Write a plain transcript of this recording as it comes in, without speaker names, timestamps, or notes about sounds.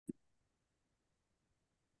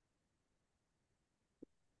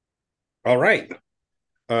All right.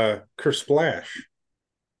 Kersplash.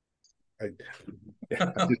 I,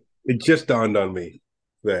 it just dawned on me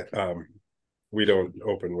that we don't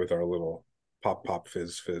open with our little pop pop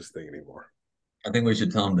fizz fizz thing anymore. I think we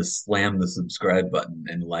should tell them to slam the subscribe button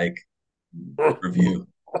and like review.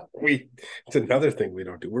 we it's another thing we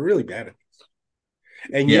don't do. We're really bad at this.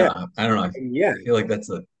 And yet, Yeah, I don't know. and yet, I feel like that's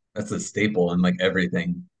a staple in like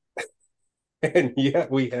everything. and yet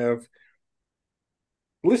we have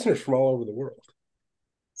listeners from all over the world.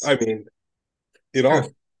 I mean, It's it all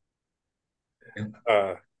true. Yeah,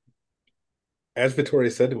 uh as Victoria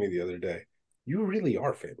said to me the other day, you really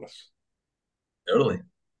are famous. totally.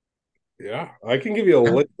 Yeah, I can give you a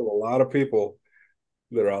Yeah. list of a lot of people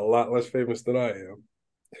that are a lot less famous than I am.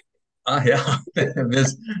 Yeah.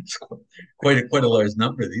 There's quite a large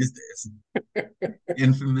number these days.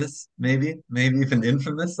 Infamous, maybe even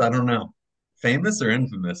infamous. I don't know. Famous or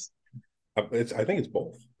infamous? I think it's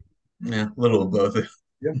both. Yeah, a little of both.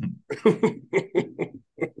 Yeah.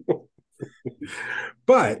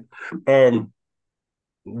 But um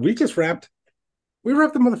we just wrapped the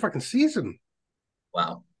motherfucking season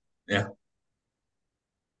Wow. Yeah,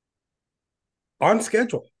 on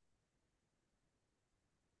schedule.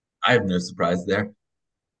 I have no surprise there.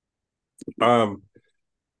 Um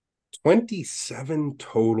 27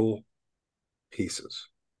 total pieces.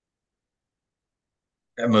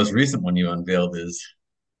 That most recent one you unveiled is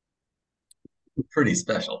pretty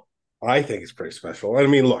special. I think it's pretty special. I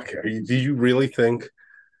mean, look, do you really think,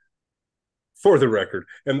 for the record,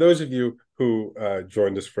 and those of you who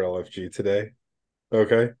joined us for LFG today,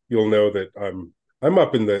 okay, you'll know that I'm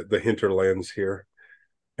up in the hinterlands here,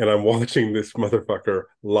 and I'm watching this motherfucker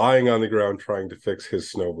lying on the ground trying to fix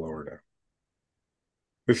his snowblower now.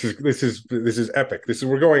 This is epic. This is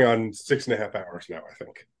We're going on 6.5 hours now, I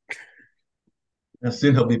think. Now,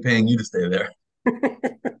 soon he'll be paying you to stay there.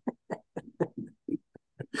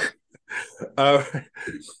 uh,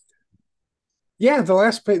 yeah, the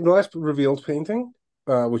last revealed painting,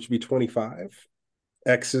 which would be 25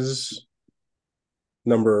 X's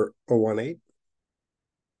number 018.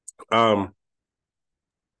 Um,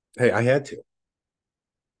 hey, I had to.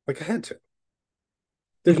 Like I had to.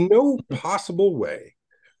 There's no possible way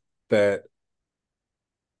that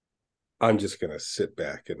I'm just gonna sit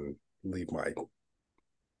back and leave my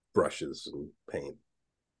brushes and paint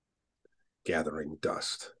gathering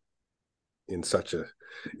dust in such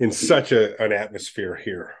an atmosphere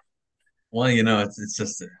here. Well, it's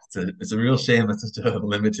just it's a real shame it's such a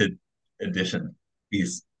limited edition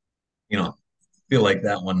piece. Feel like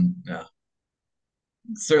that one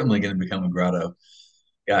certainly going to become a grotto.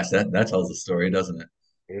 Gosh, that tells a story, doesn't it?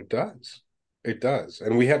 It does. It does.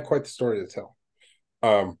 And we have quite the story to tell.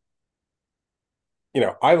 Um,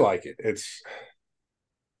 I like it.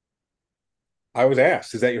 I was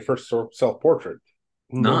asked, is that your first self-portrait?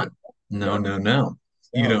 It's No, not. No, no, no, no.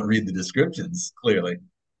 You no. don't read the descriptions, clearly.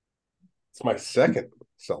 It's my second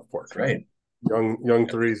That's self-portrait. right. Young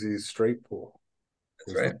Threesy's straight pool.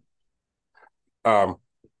 That's right. Um,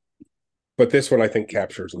 but this one I think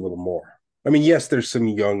captures a little more. I mean, yes, there's some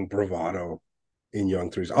young bravado in Young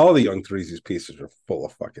Threes. All the Young Threes pieces are full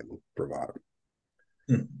of fucking bravado.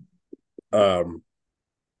 Hmm. Um,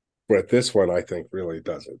 but this one I think really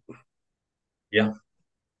does Yeah,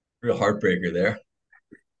 real heartbreaker there.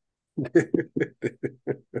 it.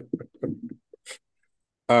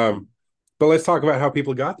 um, but let's talk about how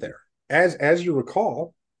people got there. As you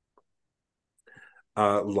recall,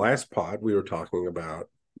 last pod we were talking about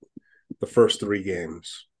the first three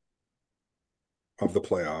games of the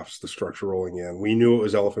playoffs, the structure rolling in. We knew it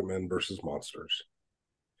was Elephant Men versus Monsters.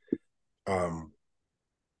 Um,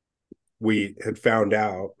 we had found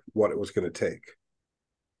out what it was going to take.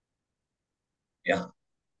 Yeah.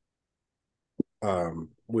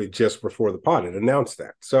 We just before the pod had announced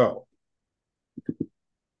that. So,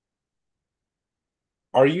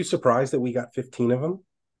 are you surprised that we got 15 of them?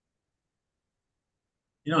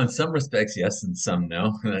 In some respects, yes, and some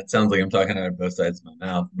no. That sounds like I'm talking out of both sides of my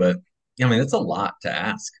mouth, but yeah, I mean, it's a lot to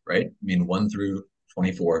ask, right? I mean, 1 through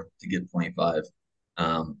 24 to get 25.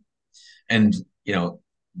 Um, and, you know,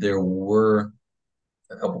 there were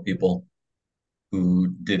a couple people who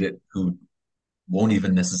did it who won't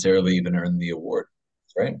even necessarily even earn the award,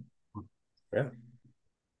 right? Yeah,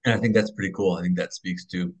 And I think that's pretty cool. I think that speaks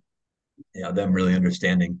to, them really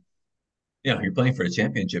understanding, you're playing for a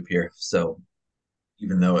championship here. So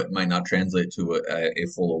even though it might not translate to a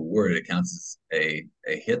full award, it counts as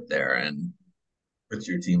a hit there and puts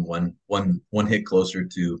your team one hit closer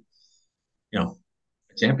to a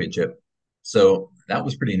championship. So that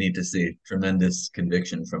was pretty neat to see. Tremendous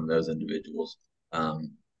conviction from those individuals.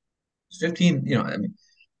 15, I mean,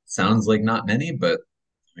 sounds like not many, but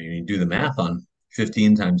I mean, you do the math on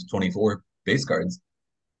 15 times 24 base cards.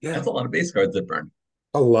 Yeah, That's a lot of base cards that burn.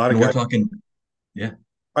 a lot of And we're guys. talking, yeah,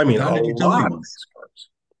 I mean, a compounded utility lot of ones. base cards.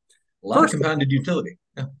 A lot of First of compounded utility.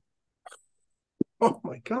 Yeah. all, oh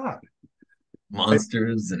my God,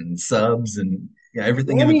 Monsters and subs and yeah,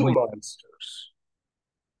 everything in many between. monsters.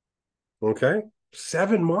 Okay,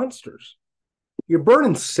 7 monsters. You're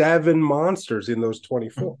burning 7 monsters in those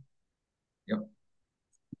 24. Yep.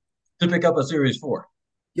 To pick up a series four.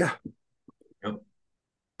 Yeah. Yep.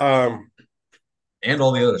 Um, And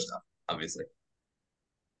all the other stuff, obviously.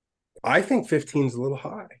 I think 15 is a little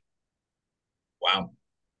high. Wow.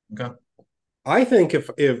 Okay. I think if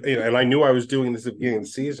and I knew I was doing this at the beginning of the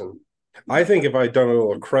season. I think if I'd done a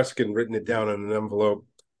little Kreskin, written it down in an envelope,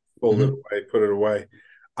 folded it Hmm. away, put it away,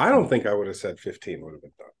 I don't think I would have said 15 would have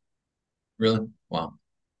been Really? Wow.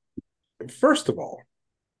 done. First of all,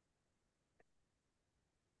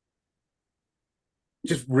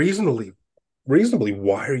 just reasonably,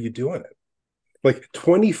 why are you doing it? Like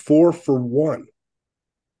 24 for one.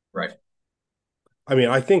 Right. I mean,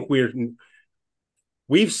 I think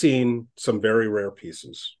we've seen some very rare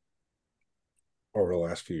pieces over the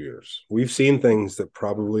last few years. We've seen things that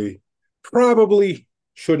probably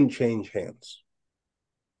shouldn't change hands.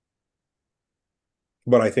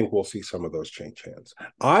 But I think we'll see some of those change hands.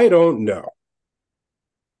 I don't know.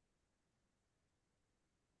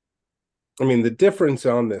 I mean, the difference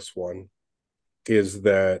on this one is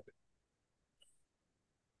that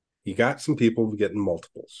you got some people getting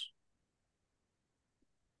multiples.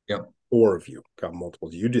 Yep. 4 of you got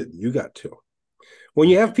multiples. You did. You got 2. When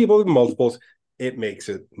you have people with multiples, it makes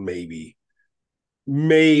it maybe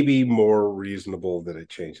more reasonable that it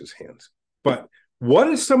changes hands. But what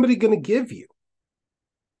is somebody going to give you?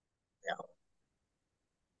 Yeah.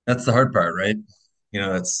 That's the hard part, right?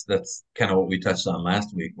 That's kind of what we touched on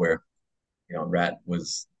last week, where Rat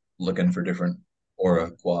was looking for different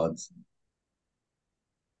aura quads.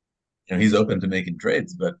 He's open to making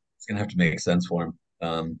trades, but it's gonna have to make sense for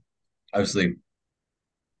him. Obviously,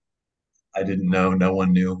 I didn't know. No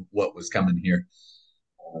one knew what was coming here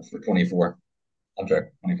for 24. I'm sorry,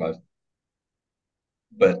 25.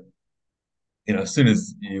 But as soon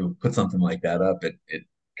as you put something like that up, it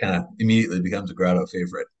kind of immediately becomes a Grotto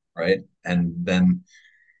favorite, right? And then,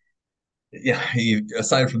 yeah,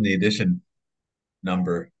 aside from the addition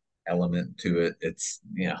number element to it, it's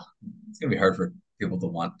gonna be hard for people to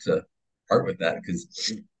want to part with that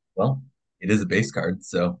because, well, it is a base card,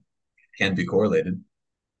 so it can be correlated,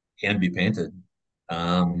 can be painted.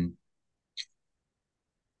 Um,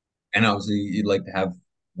 and obviously you'd like to have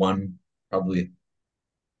one, probably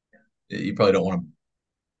you probably don't want to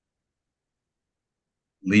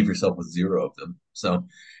leave yourself with 0 of them. So,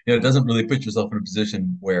 it doesn't really put yourself in a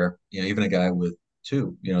position where, even a guy with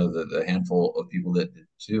 2, the handful of people that did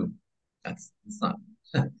 2, it's not,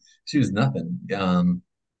 2 is nothing.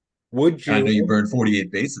 Would And I know you? you burned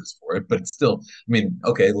 48 bases for it, but it's still, I mean,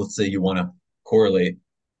 okay, let's say you want to correlate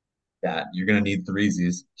that. You're going to need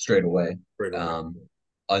threesies straight away. Right away. Um,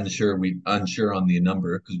 unsure on the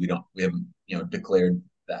number because we haven't, declared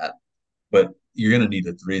that, but you're going to need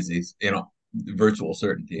the threesies, virtual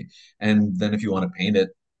certainty. And then if you want to paint it,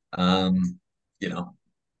 you know,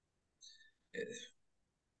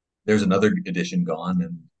 there's another edition gone,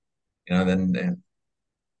 and then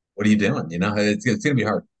what are you doing? It's going to be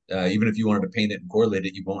hard. Even if you wanted to paint it and correlate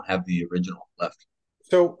it, you won't have the original left.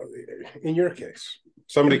 So, in your case,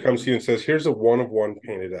 somebody comes to you and says, "Here's a 1 of 1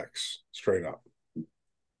 painted X, straight up."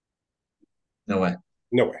 No way.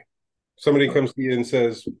 No way. Somebody No way. comes to you and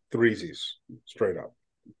says, "Threesies, straight up."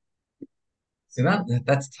 So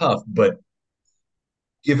that's tough, but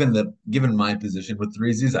given my position with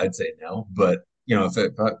threesies, I'd say no. But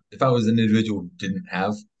if I was an individual who didn't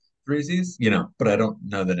have threesies, but I don't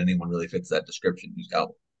know that anyone really fits that description who's got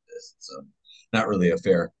this. So not really a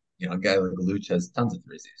fair, a guy like Luch has tons of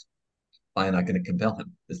threesies. Why am I not going to compel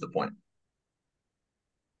him? Is the point.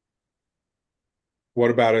 What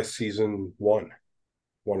about a season 1 of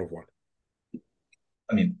 1?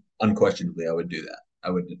 I mean, unquestionably, I would do that. I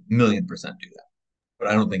would 1,000,000% do that. But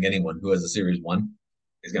I don't think anyone who has a series one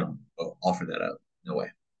is going to offer that out. No way.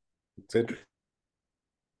 It's interesting.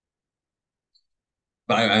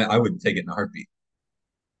 But I would take it in a heartbeat.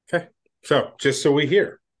 Okay. So, just so we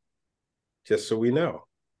know,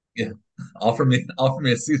 Yeah, offer me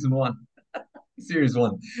a season one, series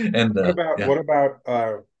one, and yeah, what about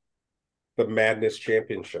the Madness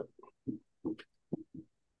Championship?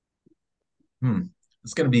 hmm.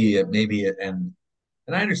 It's going to be maybe and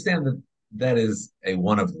I understand that that is a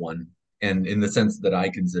 1 of 1, and in the sense that I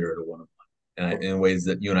consider it a 1 of 1. in ways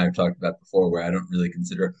that you and I have talked about before, where I don't really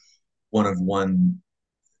consider one of one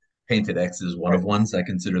painted X's one Right. of ones. I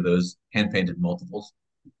consider those hand painted multiples.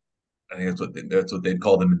 I think that's what they'd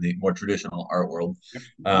call them in the more traditional art world.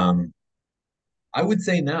 Um, I would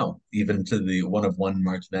say no, even to the one of one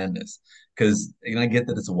March Madness, because I get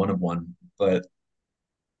that it's a one of one, but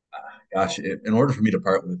gosh, in order for me to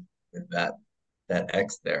part with that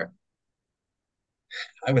X there,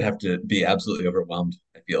 I would have to be absolutely overwhelmed.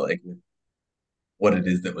 I feel like with what it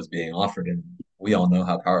is that was being offered, and we all know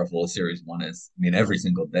how powerful a series one is. I mean, every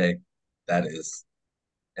single day, that is,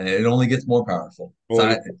 and it only gets more powerful. So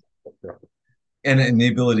Only and the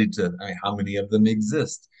ability to, I mean, how many of them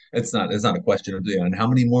exist? It's not a question of, and how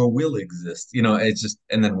many more will exist? It's just,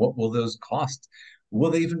 and then what will those cost? Will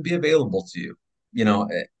they even be available to you?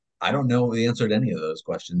 I don't know the answer to any of those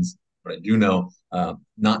questions, but I do know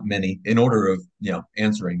not many. In order of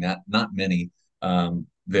answering that, not many,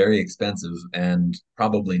 very expensive, and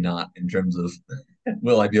probably not in terms of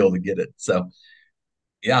will I be able to get it. So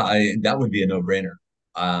yeah, I that would be a no-brainer.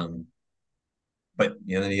 Um, but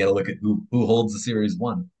then you got to look at who holds the series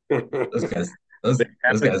one. Those guys, those they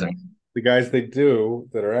have those guys aren't. the guys they do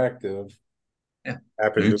that are active Yeah,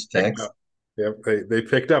 happen to Mooch have picked Tex, up. Yep, they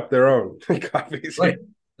picked up their own copies. right?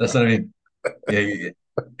 That's what I mean. Yeah,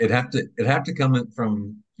 it'd have to come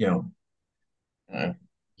from uh,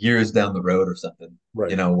 years down the road or something.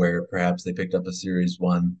 Right. Where perhaps they picked up a series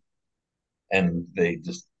one and they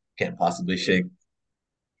just can't possibly shake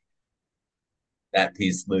that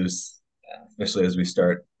piece loose, especially as we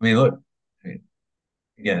start. I mean, look, I mean,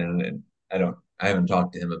 again, and I haven't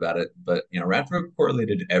talked to him about it, but Radford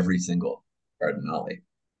correlated every single Cardinale.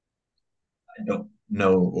 I don't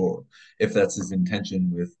know or if that's his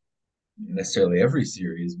intention with necessarily every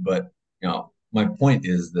series, but my point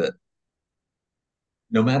is that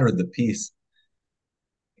no matter the piece,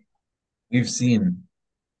 we've seen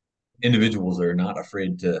individuals are not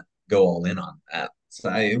afraid to go all in on that. So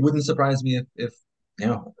it wouldn't surprise me if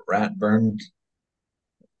Rat burned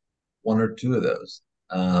one or two of those,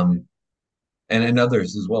 and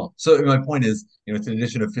others as well. So my point is, it's an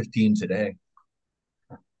edition of 15 today.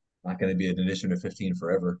 Not going to be an edition of 15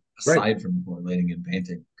 forever, Right. aside from correlating and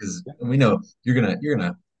painting, because we know you're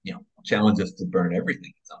gonna challenge us to burn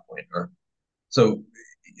everything at some point, or so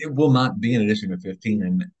it will not be an edition of 15.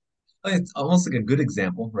 And it's almost like a good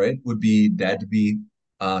example, right? Would be Dad to be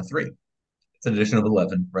 3. It's an edition of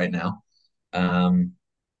 11 right now. Um,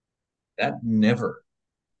 that never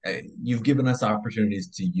you've given us opportunities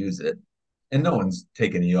to use it, and no one's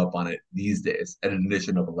taken you up on it these days at an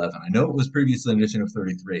edition of 11. I know it was previously an edition of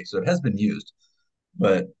 33, so it has been used,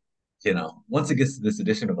 but once it gets to this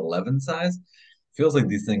edition of 11 size, it feels like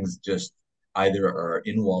these things just either are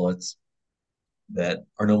in wallets that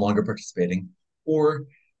are no longer participating, or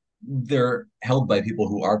they're held by people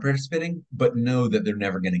who are participating but know that they're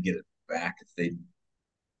never going to get it back if they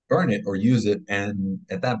burn it or use it. And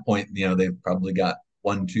at that point, they've probably got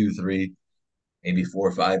 1, 2, 3, maybe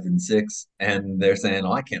 4, 5, and 6, and they're saying,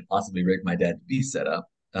 "Oh, I can't possibly rig my Dad to be set up."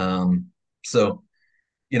 So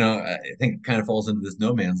I think it kind of falls into this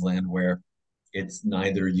no man's land where it's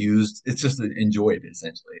neither used, it's just enjoyed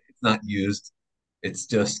essentially. It's not used, it's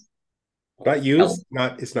just Not held. used,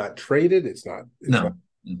 it's not traded, it's not No.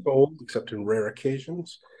 sold except in rare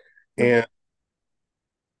occasions. And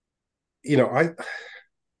I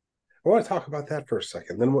want to talk about that for a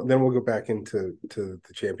second. Then we'll go back into the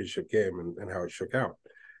championship game and how it shook out.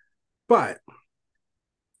 But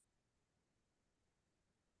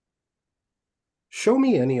show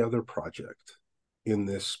me any other project in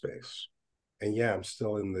this space. And yeah, I'm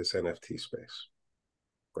still in this NFT space,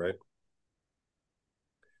 right?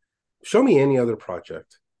 Show me any other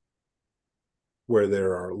project where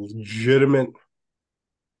there are legitimate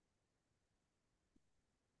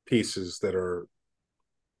pieces that are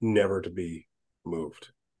never to be moved,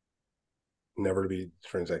 never to be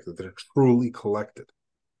transacted, that are truly collected.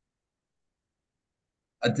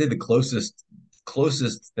 I'd say the closest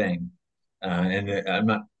thing, and I'm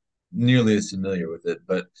not nearly as familiar with it,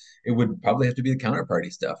 but it would probably have to be the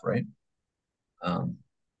counterparty stuff, right? Um,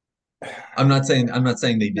 I'm not saying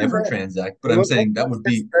they never transact, but I'm saying that would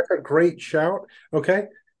be That's a great shout. Okay.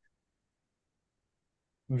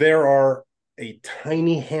 There are a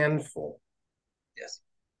tiny handful yes,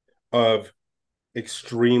 of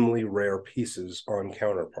extremely rare pieces on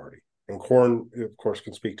Counterparty. And Corn, of course,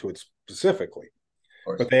 can speak to it specifically. of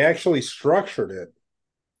course. But they actually structured it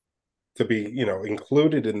to be,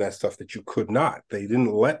 included in that stuff that you could not. They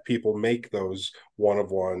didn't let people make those one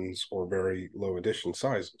of ones or very low edition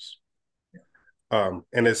sizes. And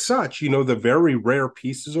as such, the very rare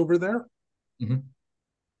pieces over there, Hmm.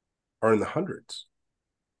 are in the hundreds.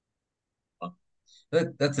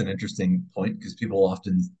 That's an interesting point because people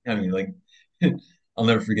often, I mean, like, I'll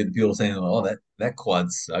never forget the people saying, "Oh, that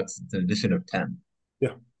quad sucks. It's an addition of 10."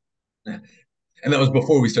 Yeah. And that was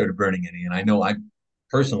before we started burning any. And I know I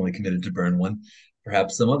personally committed to burn one.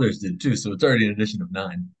 Perhaps some others did too. So it's already an addition of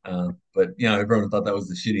 9. But everyone thought that was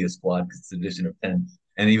the shittiest quad because it's an addition of 10.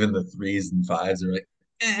 And even the threes and fives are like,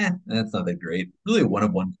 that's not that great. Really, one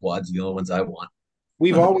of one quads are the only ones I want.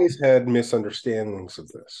 We've always had misunderstandings of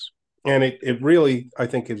this. And it really, I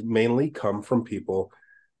think, has mainly come from people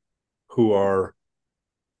who are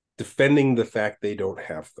defending the fact they don't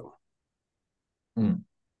have them. Hmm.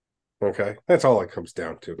 Okay. That's all it comes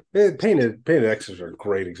down to. Painted X's are a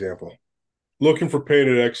great example. Looking for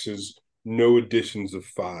painted X's, no additions of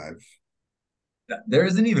 5. There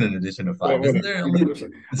isn't even an addition of Well, 5, isn't whatever. there? Only it's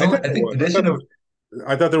I only thought I there think was. addition of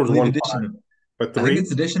I thought there I was believe one addition 5, of but I think 3.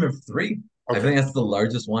 it's addition of 3. I Okay. think that's the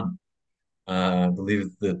largest one. I believe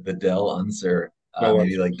it's the Dell Unser, No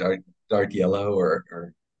maybe answers. like dark yellow or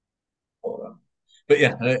hold on. But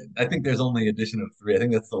yeah, I think there's only addition of 3. I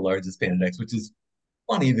think that's the largest painted X, which is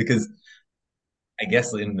funny because I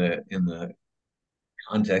guess in the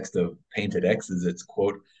context of painted X's, it's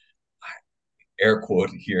quote air quote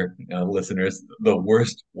here, listeners, the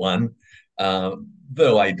worst one.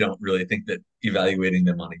 Though I don't really think that evaluating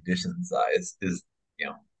them on edition size is you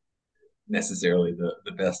know necessarily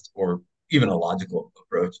the best or even a logical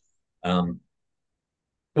approach. Um,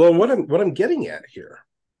 Well, what I'm getting at here,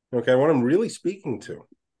 okay, what I'm really speaking to,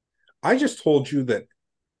 I just told you that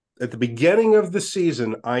at the beginning of the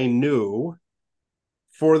season, I knew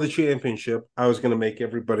for the championship, I was going to make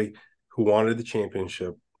everybody who wanted the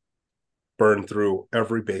championship burn through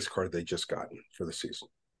every base card they just gotten for the season.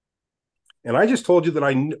 And I just told you that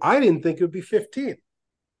I didn't think it would be 15.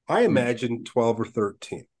 I imagined 12 or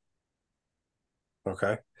 13.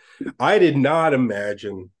 Okay. I did not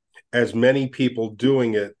imagine as many people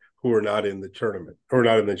doing it who are not in the tournament or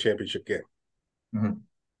not in the championship game. mhm.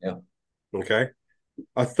 Yeah. Okay.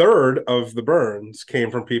 A third of the burns came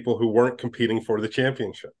from people who weren't competing for the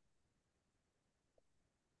championship.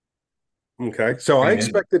 Okay. So I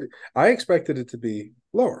Pretty amazing. expected it to be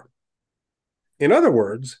lower. In other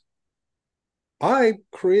words, I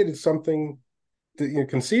created something that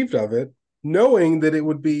conceived of it, knowing that it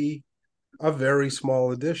would be a very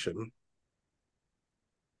small addition.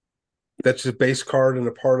 That's a base card and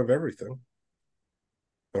a part of everything.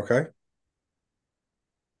 Okay.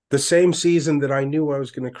 The same season that I knew I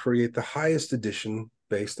was going to create the highest edition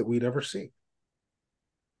base that we'd ever see.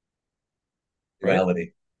 Right.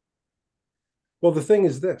 Reality. Well, the thing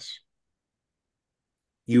is this: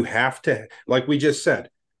 you have to, like we just said,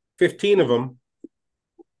 15 of them,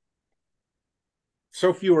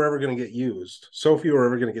 so few are ever going to get used, so few are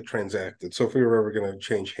ever going to get transacted, so few are ever going to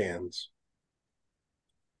change hands.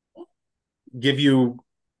 Give you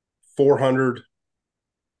 400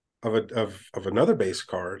 of another base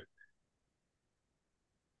card.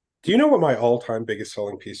 Do you know what my all-time biggest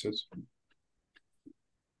selling piece is?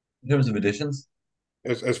 In terms of additions,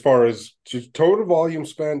 As far as just total volume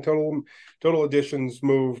spent, total additions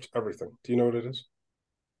moved, everything. Do you know what it is?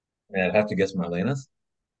 I mean, I'd have to guess Marlena's.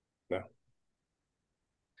 No.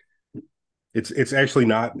 It's actually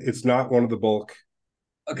not. It's not one of the bulk.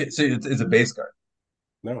 Okay, so it's a base card.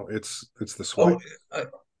 No, it's the Oh,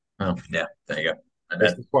 swipe. yeah. There you go. I It's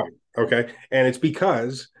bet. the swipe. Okay, and it's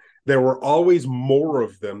because there were always more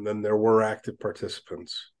of them than there were active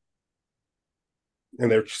participants, and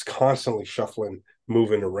they're just constantly shuffling,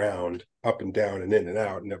 moving around, up and down, and in and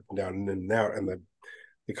out, and up and down, and in and out, and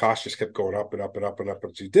the cost just kept going up and up and up and up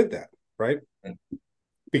as you did that, right?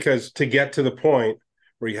 Because to get to the point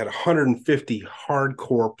where you had 150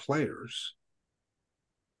 hardcore players,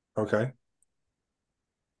 okay,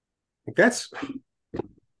 that's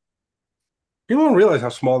people don't realize how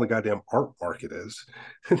small the goddamn art market is,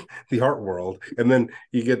 the art world, and then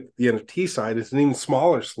you get the NFT side; it's an even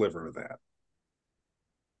smaller sliver of that.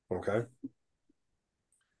 Okay,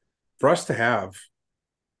 for us to have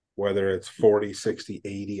whether it's 40, 60,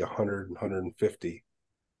 80, 100, 150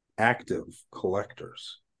 active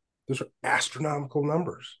collectors, those are astronomical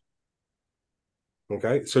numbers.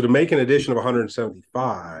 Okay, so to make an edition of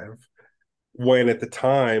 175 when at the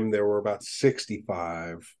time there were about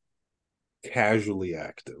 65 casually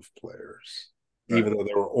active players, Right. even though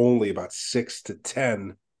there were only about 6 to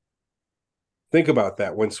 10. Think about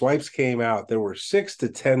that. When swipes came out, there were 6 to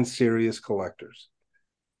 10 serious collectors.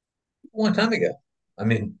 A long time ago. I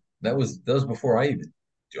mean, that was before I even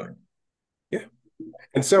joined. Yeah.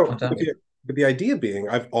 And A so, long time ago. but the idea being,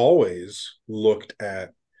 I've always looked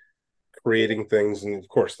at creating things, and of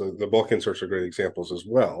course the bulk inserts are great examples as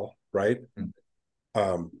well, right?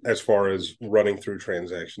 Mm. As far as running through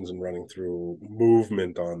transactions and running through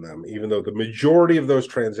movement on them, even though the majority of those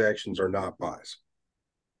transactions are not buys.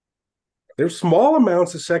 There's small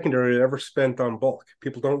amounts of secondary ever spent on bulk.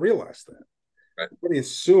 People don't realize that. Right. Everybody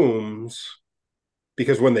assumes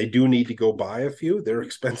because when they do need to go buy a few, they're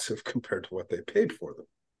expensive compared to what they paid for them.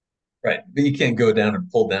 Right. But you can't go down and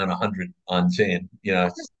pull down 100 on chain.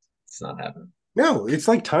 It's not happening. No, it's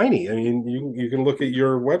like tiny. I mean, you can look at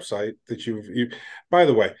your website that you. By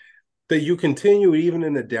the way, that you continue even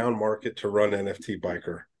in a down market to run NFT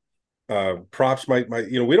Biker. Props might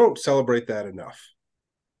we don't celebrate that enough.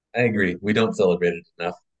 I agree. We don't celebrate it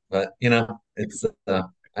enough, but it's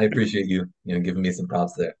I appreciate giving me some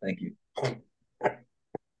props there. Thank you.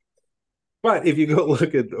 But if you go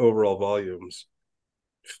look at the overall volumes,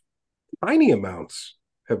 tiny amounts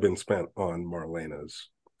have been spent on Marlena's.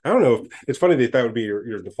 I don't know if it's funny that would be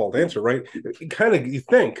your default answer, right? Kind of you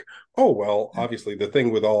think, oh well, obviously the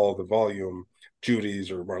thing with all the volume, Judy's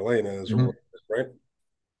or Marlena's or Hmm. whatever, right?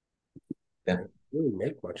 Yeah. Don't really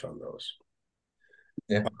make much on those.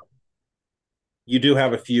 Yeah. You do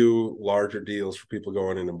have a few larger deals for people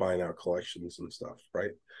going in and buying out collections and stuff,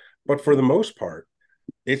 right? But for the most part,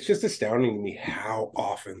 it's just astounding to me how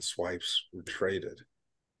often swipes were traded.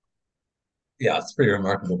 Yeah, it's pretty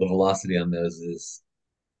remarkable. The velocity on those is,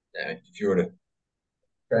 if you were to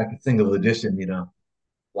track a single edition, a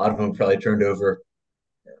lot of them probably turned over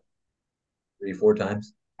 3, 4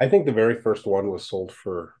 times. I think the very first one was sold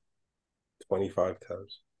for 25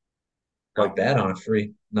 times. Like Not bad on a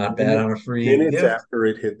free, not bad on a free minutes gift. after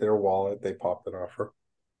it hit their wallet, they popped an offer.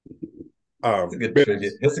 That's a good trivia.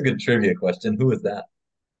 Minutes. That's a good trivia question. Who was that?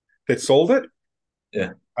 That sold it?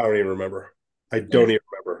 Yeah, I don't even remember. I don't nice. even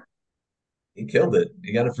remember. He killed it.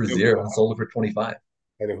 He got it for I know who 0 and bought sold it for 25. it.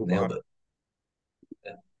 I know who bought Nailed it.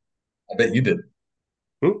 Yeah. I bet you did. it.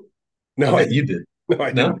 Hmm? I No, I bet didn't. you did. No,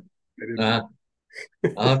 I No? didn't. I didn't. Uh,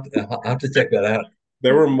 I'll have to check that out.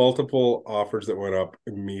 There were multiple offers that went up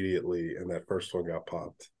immediately, and that first one got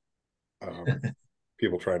popped.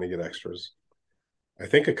 People trying to get extras. I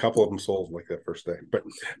think a couple of them sold like that first day.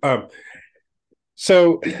 But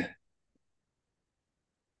so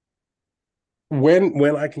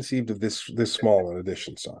when I conceived of this small an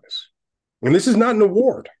edition size, and this is not an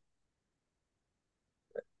award,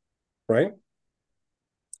 right?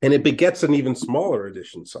 And it begets an even smaller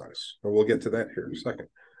edition size. And we'll get to that here in a second.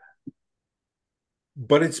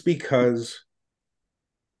 But it's because,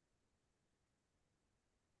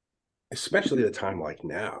 especially at a time like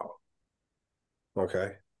now,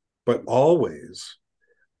 okay, but always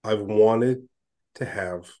I've wanted to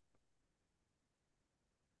have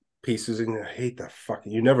pieces, and I hate that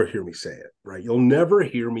fucking, you never hear me say it, right? You'll never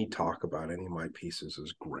hear me talk about any of my pieces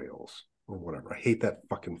as grails or whatever. I hate that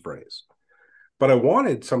fucking phrase. But I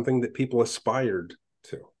wanted something that people aspired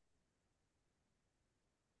to.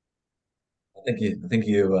 I think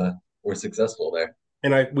you were successful there.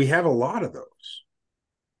 And we have a lot of those,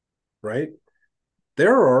 right?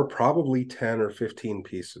 There are probably 10 or 15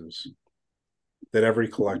 pieces that every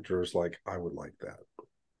collector is like, I would like that.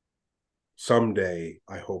 Someday,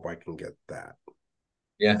 I hope I can get that.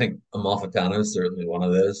 Yeah, I think Amalfitano is certainly one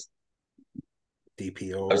of those.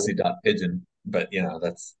 DPO, Obviously, dot pigeon, but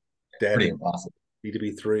that's pretty Daddy, impossible.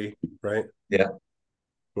 B2B3, right? Yeah,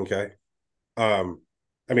 Okay. Um,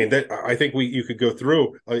 I mean, that I think you could go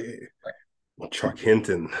through Chuck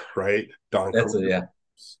Hinton, right? Don that's a Carruthers,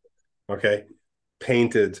 yeah. okay,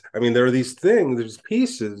 painted. I mean, there are these things, there's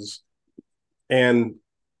pieces, and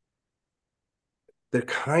they're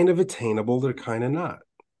kind of attainable, they're kind of not,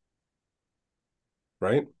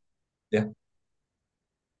 right? Yeah.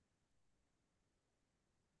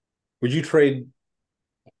 Would you trade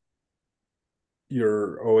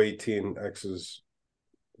your 018 X's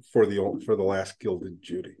for the last Gilded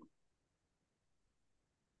Judy?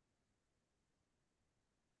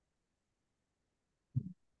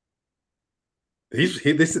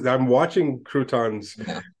 I'm watching Crouton's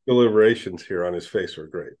Yeah. deliberations here on his face are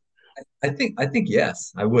great. I think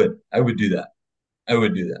yes, I would. I would do that. I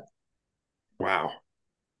would do that. Wow.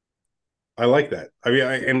 I like that. I mean,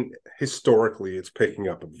 and historically, it's picking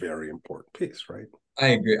up a very important piece, right? I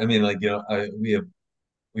agree. I mean,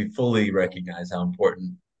 we fully recognize how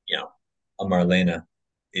important a Marlena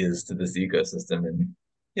is to this ecosystem, and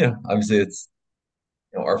obviously it's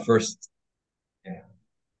our first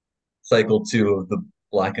cycle two of the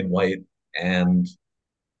black and white, and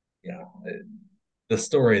you know the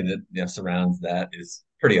story that surrounds that is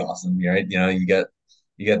pretty awesome, right? You get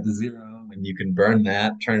the 0, and you can burn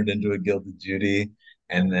that, turn it into a Gilded Judy,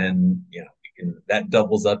 and then that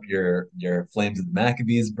doubles up your Flames of the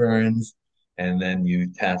Maccabees burns, and then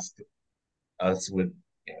you task us with,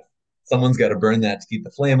 you know, someone's got to burn that to keep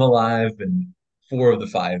the flame alive, and four of the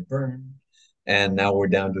five burn, and now we're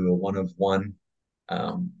down to a one of one.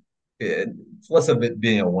 Um, it's less of it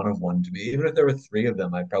being a one of one to me. Even if there were three of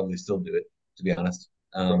them, I'd probably still do it, to be honest.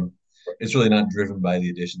 Right. It's really not driven by the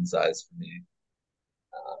edition size for me.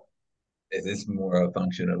 It's more a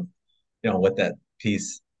function of, what that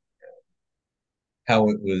piece, how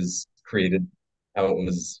it was created, how it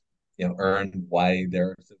was, earned, why there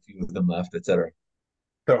are so few of them left, etc.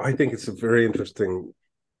 So I think it's a very interesting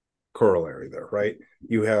corollary there, right?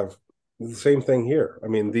 You have the same thing here. I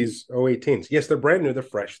mean, these 018s, yes, they're brand new, they're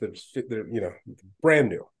fresh, they're brand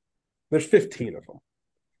new. There's 15 of them.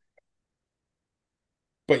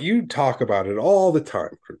 But you talk about it all the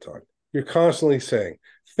time, Crouton. You're constantly saying,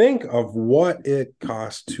 think of what it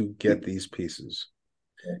costs to get these pieces.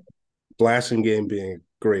 Blasting game being a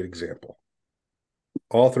great example.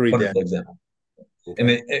 All three dead. Wonderful example. And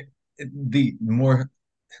Okay. the more,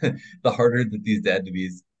 the harder that these dad to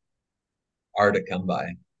be's are to come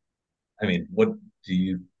by. I mean, do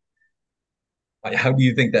you, how do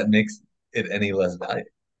you think that makes it any less valuable?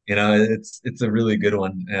 It's a really good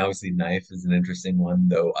one. And obviously, knife is an interesting one,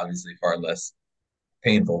 though obviously far less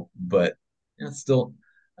painful. But still,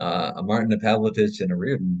 a Martin, a Pavlovich, and a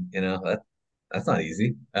Reardon. That's not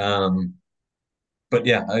easy. But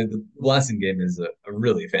yeah, the blasting game is a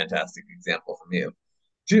really fantastic example for me of.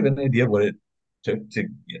 Do you have an idea what it took to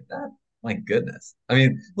get that? My goodness. I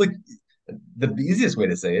mean, look, the easiest way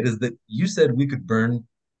to say it is that you said we could burn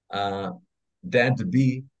uh, Dad to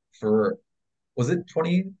be for, was it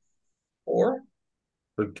 24?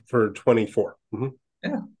 For 24. Mm-hmm.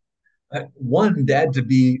 Yeah. One Dad to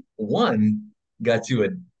be one got you a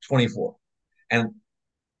 24. And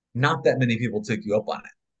not that many people took you up on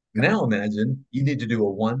it. Now imagine you need to do a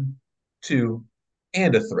one, two,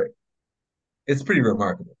 and a three. It's pretty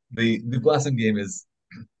remarkable. The Blossom game is,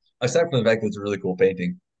 aside from the fact that it's a really cool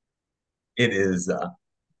painting, it is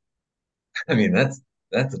I mean that's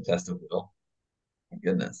a test of will. My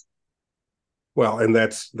goodness. Well, and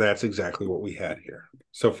that's exactly what we had here.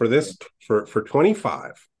 So for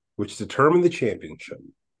 25, which determined the championship,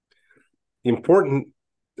 the important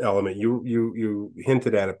element you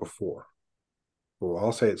hinted at it before. Well,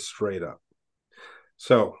 I'll say it straight up.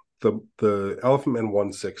 So the Elephant Man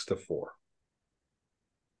won 6-4.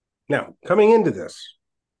 Now, coming into this,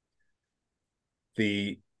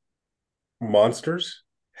 the monsters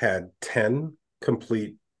had 10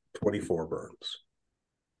 complete 24 burns,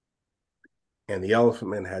 and the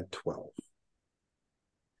Elephant Man had 12.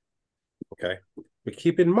 Okay. But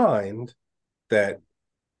keep in mind that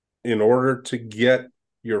in order to get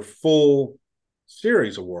your full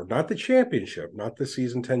series award, not the championship, not the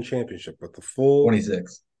season 10 championship, but the full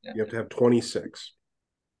 26. Yeah. you have to have 26.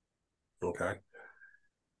 Okay.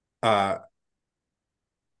 Uh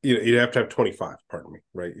you have to have 25, pardon me,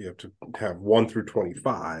 right? You have to have 1 through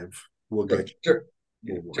 25 will Sure, get sure.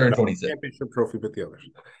 you award. Turn Not the 26. championship trophy, but the others.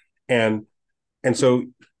 And so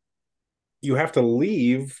you have to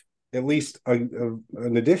leave at least an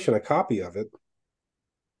edition, a copy of it,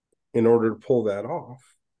 in order to pull that off.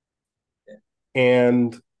 Yeah.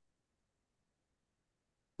 And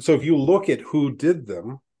so if you look at who did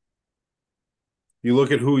them, you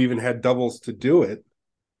look at who even had doubles to do it,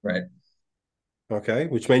 Right. okay,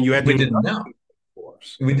 which meant you had We to didn't know.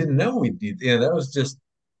 We didn't know we did. Yeah, that was just,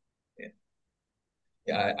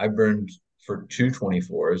 yeah, I burned for two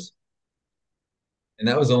 24s. And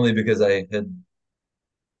that was only because I had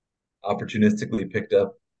opportunistically picked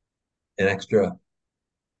up an extra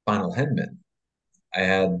final Henman. I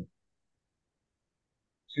had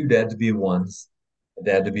two dad to be ones, a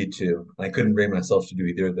dad to be two. And I couldn't bring myself to do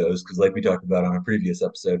either of those because, like we talked about on a previous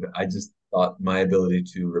episode, I just thought my ability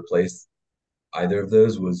to replace either of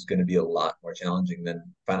those was going to be a lot more challenging than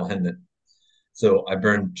final Henman. So I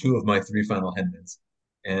burned two of my three final Henmans.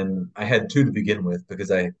 And I had two to begin with because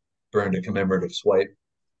I burned a commemorative swipe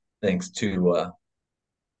thanks to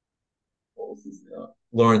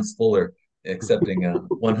Lawrence Fuller accepting a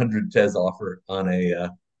 100 Tez offer on a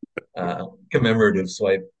commemorative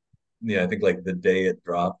swipe. Yeah, I think like the day it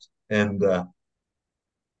dropped, and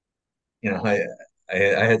you know, I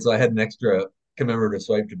had an extra commemorative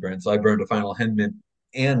swipe to burn, so I burned a final hen mint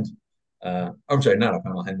and I'm sorry, not a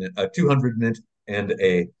final hen mint, a 200 mint and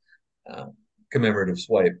a uh, commemorative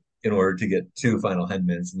swipe in order to get two final hen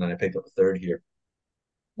mints, and then I picked up a third here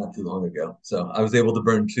not too long ago. So I was able to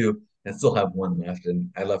burn two and still have one left, and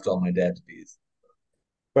I left all my dad's bees.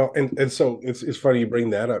 Well, and so it's funny you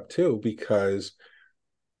bring that up too, because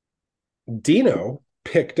Dino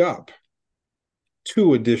picked up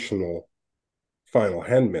two additional final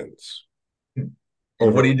Henmans And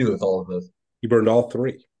what do you over. do with all of those? He burned all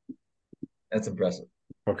three. That's impressive.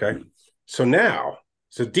 Okay. So now,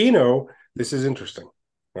 so Dino, this is interesting,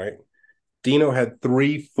 right? Dino had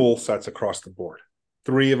three full sets across the board.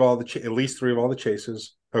 Three of all the at least three of all the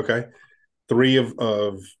chases. Okay. Three of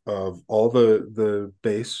all the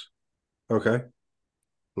base. Okay.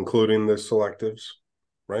 Including the selectives,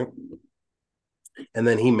 right? And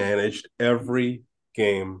then he managed every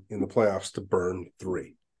game in the playoffs to burn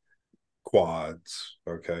three quads.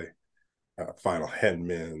 Okay. Final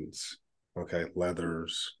Henmans. Okay.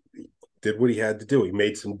 Leathers. Did what he had to do. He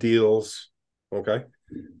made some deals. Okay.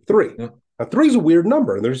 Three. Yep. Now, three is a weird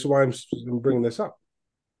number, and this is why I'm bringing this up.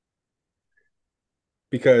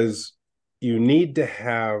 Because you need to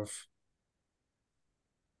have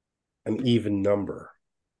an even number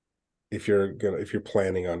if you're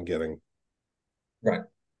planning on getting Right.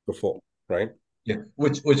 the full, right? Yeah.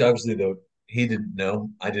 Which obviously though he didn't know.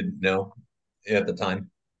 I didn't know at the time.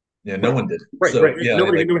 Yeah, no Right. one did. Right, So right. yeah,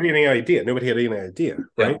 Nobody had any idea. Nobody had any idea,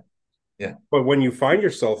 yeah, right? yeah. But when you find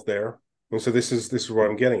yourself there, and so this is what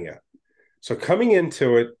I'm getting at. So coming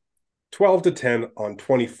into it, 12 to 10 on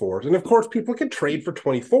 24s. And of course, people can trade for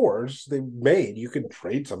 24s. You could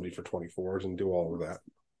trade somebody for 24s and do all of that.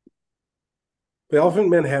 The Elephant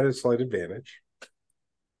Men had a slight advantage.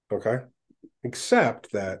 Okay.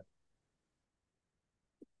 Except that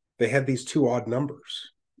they had these two odd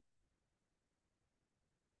numbers.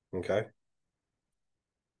 Okay.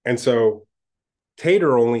 And so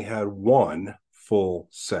Tater only had one full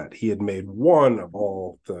set. He had made one of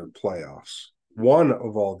all the playoffs, one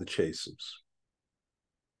of all the chases.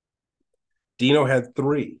 Dino had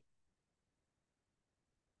three.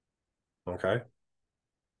 Okay.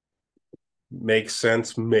 Makes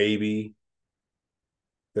sense, maybe,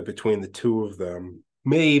 that between the two of them,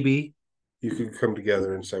 maybe you could come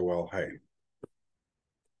together and say, well, hey,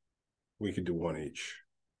 we could do one each,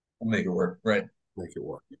 We'll make it work. Right. make it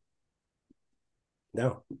work.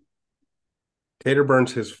 No. Tater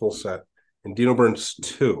burns his full set, and Dino burns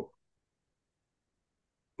two.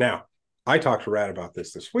 Now, I talked to Rad about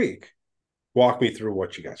this week. Walk me through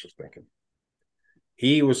what you guys were thinking.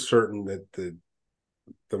 He was certain that the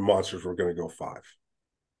monsters were going to go five.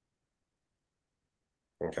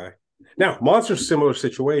 Okay. Now, monsters, similar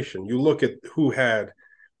situation. You look at who had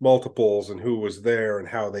multiples and who was there and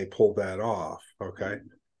how they pulled that off. Okay.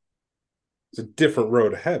 It's a different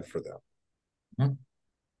road ahead for them.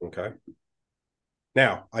 Mm-hmm. Okay.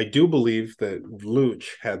 Now, I do believe that Luch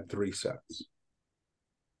had three sets.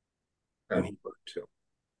 Okay. And he burned two,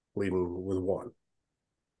 leaving with one.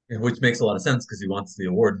 Which makes a lot of sense because he wants the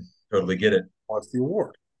award. Totally get it. Wants the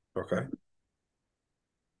award. Okay.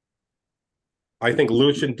 I think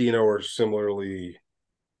Luch and Dino are similarly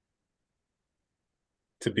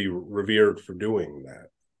to be revered for doing that.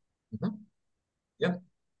 Mm-hmm. Yeah.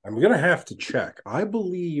 I'm going to have to check. I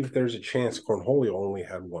believe there's a chance Cornholio only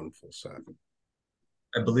had one full set.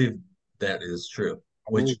 I believe that is true.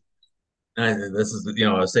 Which this is,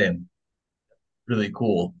 I was saying, really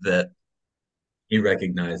cool that he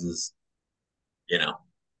recognizes, you know,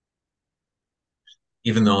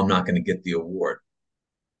 even though I'm not going to get the award,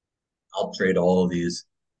 I'll trade all of these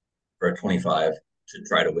for a 25 to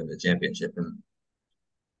try to win the championship. And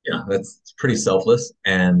that's pretty selfless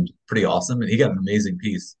and pretty awesome. And he got an amazing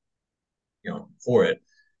piece, for it.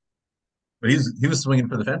 But he was swinging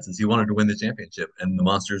for the fences. He wanted to win the championship, and the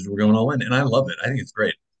monsters were going all in. And I love it. I think it's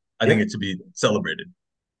great. I think it should be celebrated.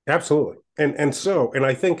 Absolutely. And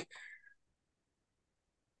I think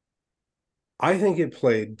it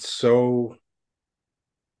played so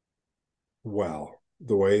well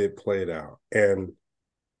the way it played out. And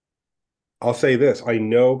I'll say this, I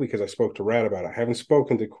know because I spoke to Rad about it. I haven't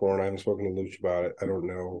spoken to Korn, I haven't spoken to Luch about it. I don't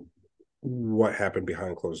know what happened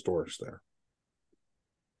behind closed doors there.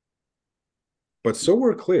 But so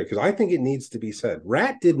we're clear, because I think it needs to be said.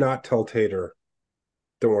 Rat did not tell Tater,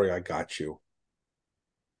 don't worry, I got you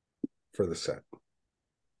for the set.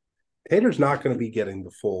 Tater's not going to be getting the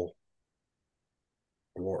full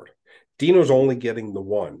award. Dino's only getting the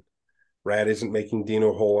one. Rat isn't making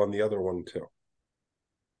Dino whole on the other one, too.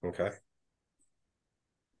 Okay.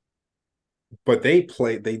 But they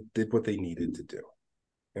did what they needed to do.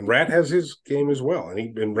 And Rat has his game as well.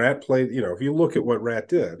 And Rat played, if you look at what Rat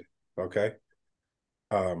did, okay,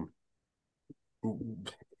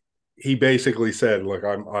 he basically said, look,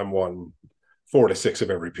 I'm 4 to 6 of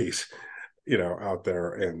every piece, out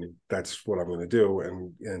there, and that's what I'm going to do.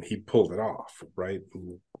 And he pulled it off, right?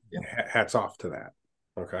 Hats off to that.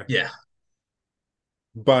 Okay. Yeah.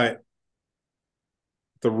 But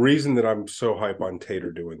the reason that I'm so hype on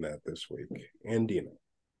Tater doing that this week and Dino.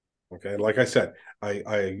 Okay, like I said, I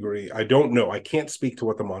agree. I don't know. I can't speak to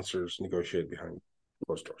what the monsters negotiated behind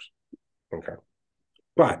closed doors. Okay,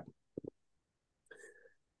 but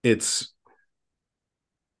it's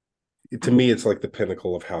to me, it's like the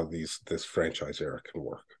pinnacle of how this franchise era can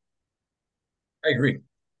work. I agree.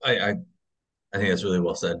 I think that's really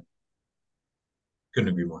well said. Couldn't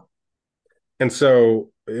agree more. And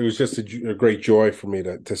so it was just a great joy for me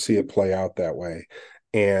to see it play out that way.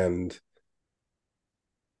 And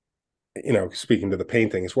speaking to the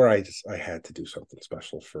painting, is where I had to do something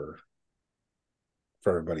special for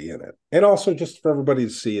everybody in it, and also just for everybody to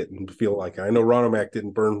see it and feel like I know Ron O'Mac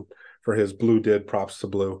didn't burn for his. Blue did. Props to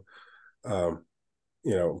Blue.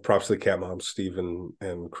 Props to the cat moms, Steve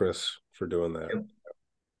and Chris, for doing that.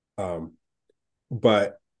 Yep.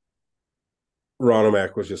 But Ron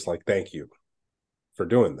O'Mac was just like, thank you for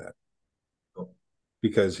doing that, Cool.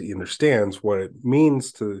 because he understands what it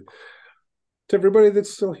means to everybody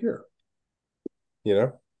that's still here,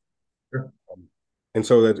 Sure. And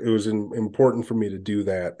so that it was important for me to do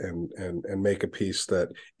that and make a piece that,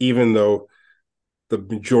 even though the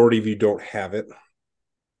majority of you don't have it,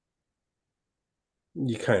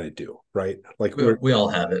 you kind of do, right? Like We all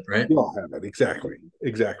have it, right? we all have it. Exactly.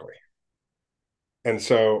 And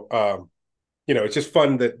so it's just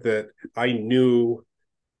fun that I knew,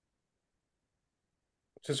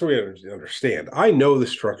 just so we understand, I know the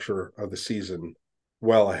structure of the season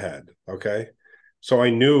well ahead. Okay. So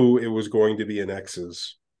I knew it was going to be an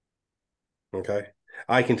X's. Okay.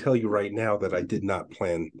 I can tell you right now that I did not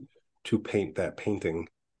plan to paint that painting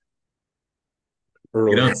You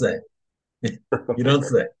early. don't say. You don't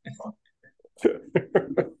say. Who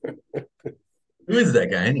is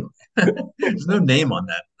that guy anyway? There's no name on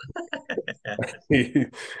that. he,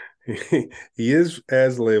 he is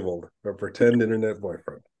as labeled a pretend internet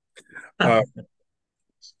boyfriend. Uh,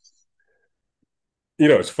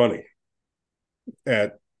 it's funny.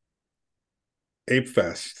 At Ape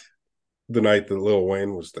Fest, the night that Lil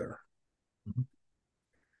Wayne was there,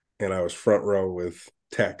 and I was front row with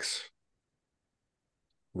Tex,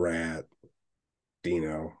 Rat,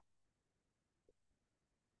 Dino.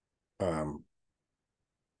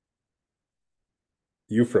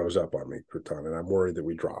 You froze up on me, Crouton, and I'm worried that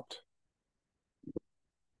we dropped.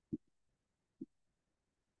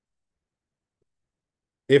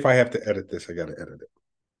 If I have to edit this, I got to edit it.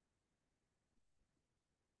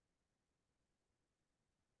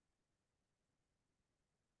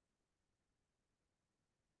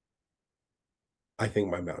 I think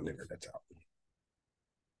my mountain internet's out.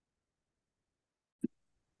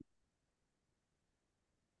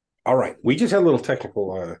 All right, we just had a little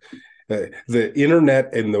technical. The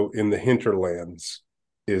internet in the hinterlands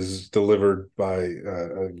is delivered by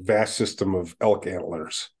a vast system of elk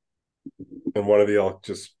antlers, and one of the elk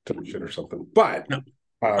just took shit or something. But No,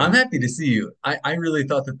 I'm happy to see you. I really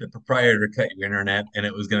thought that the proprietor cut your internet and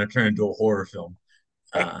it was going to turn into a horror film,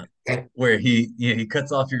 where he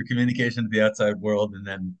cuts off your communication to the outside world, and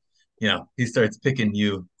then he starts picking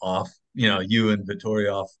you off, you and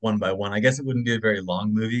Vittoria off one by one. I guess it wouldn't be a very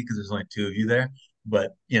long movie because there's only two of you there,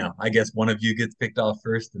 but I guess one of you gets picked off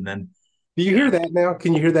first, and then do you hear that now?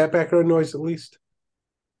 Can you hear that background noise at least?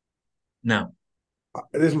 no.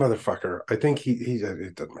 This motherfucker, I think he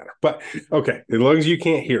it doesn't matter. But okay, as long as you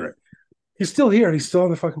can't hear it. He's still here. He's still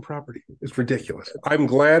on the fucking property. It's ridiculous. I'm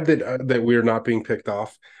glad that we're not being picked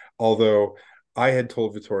off. Although I had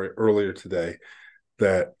told Vittoria earlier today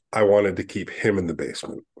that I wanted to keep him in the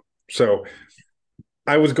basement. So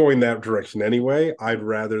I was going that direction anyway. I'd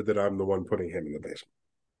rather that I'm the one putting him in the basement.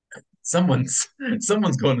 Someone's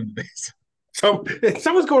going to the basement. So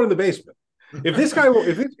someone's going in the basement. If this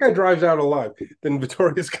guy drives out alive, then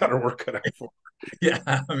Vittoria's got her work cut out for her. Yeah,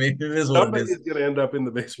 I mean, it is what Somebody's it is. going to end up in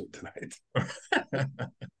the basement tonight.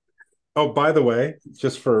 Oh, by the way,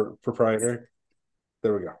 just for proprietary,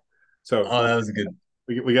 there we go. So Oh, that was a good.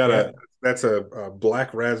 we got Yeah, that's a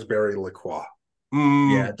black raspberry liqueur.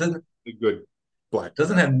 yeah. It doesn't A good black.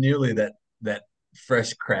 doesn't have nearly that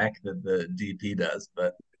fresh crack that the DP does,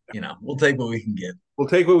 but we'll take what we can get. We'll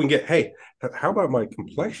take what we can get. Hey, how about my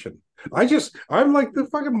complexion? I'm like the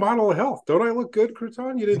fucking model of health. Don't I look good,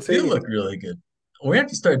 Crouton? You You didn't say do anything. look really good. We have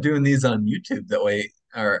to start doing these on YouTube. That way,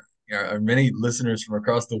 our many listeners from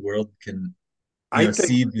across the world can, I think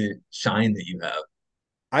see the shine that you have.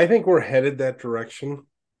 I think we're headed that direction.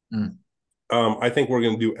 Mm, I think we're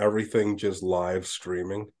going to do everything just live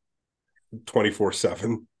streaming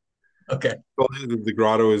 24/7. okay. The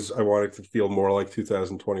grotto is, I want it to feel more like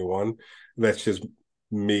 2021. That's just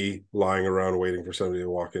me lying around waiting for somebody to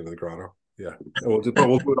walk into the grotto. Yeah. But we'll do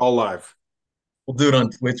it all live. We'll do it on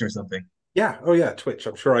Twitch or something. Yeah. Oh yeah, Twitch.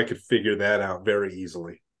 I'm sure I could figure that out very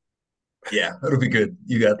easily. Yeah, that'll be good.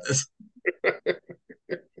 You got this.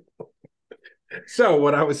 So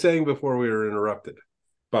what I was saying before we were interrupted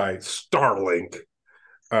by Starlink,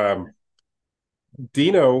 um,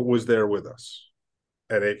 Dino was there with us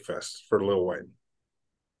at 8 Fest for Lil Wayne.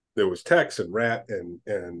 There was Tex and Rat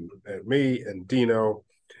and me and Dino,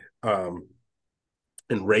 um,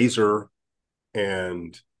 and Razor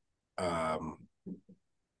and um,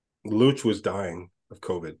 Luch was dying of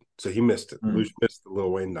COVID, so he missed it. Mm. Luch missed the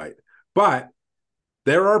Lil Wayne night, but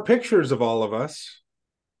there are pictures of all of us,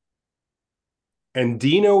 and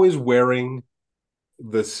Dino is wearing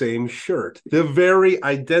the same shirt, the very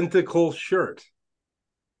identical shirt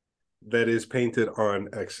that is painted on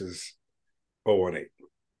X's 018.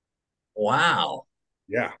 Wow.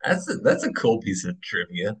 Yeah. That's a cool piece of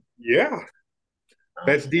trivia. Yeah. Oh.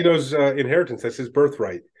 That's Dino's inheritance. That's his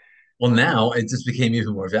birthright. Well, now it just became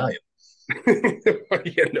even more valuable.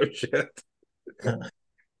 Yeah, no shit. Look at that.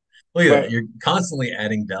 But You're constantly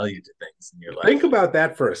adding value to things in your think life. about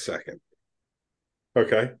that for a second.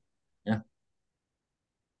 Okay. Yeah.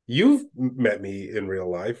 You've met me in real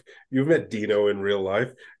life. You've met Dino in real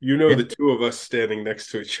life. You know Yeah. the two of us standing next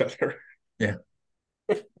to each other. Yeah.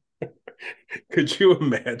 Could you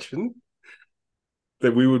imagine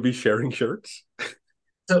that we would be sharing shirts?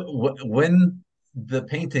 So when the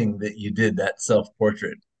painting that you did, that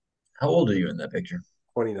self-portrait, how old are you in that picture?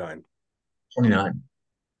 29. 29.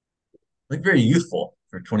 Like very youthful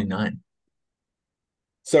for 29.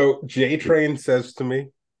 So J Train says to me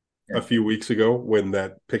a Yeah. few weeks ago when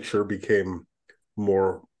that picture became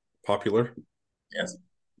more popular, Yes.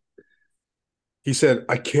 he said,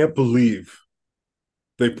 I can't believe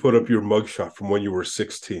they put up your mugshot from when you were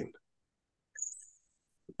 16.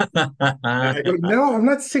 And I go, no, I'm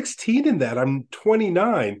not 16 in that. I'm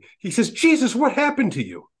 29. He says, Jesus, what happened to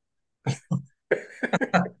you?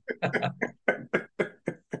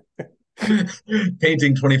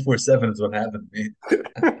 Painting 24/7 is what happened to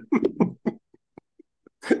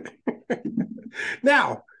me.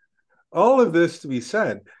 Now, all of this to be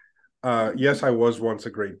said, yes, I was once a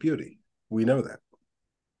great beauty. We know that.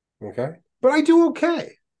 Okay. But I do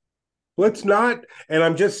okay. Let's not, and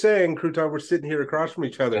I'm just saying, Crouton, we're sitting here across from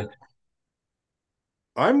each Yeah. other. He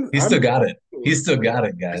I'm still got it. He still got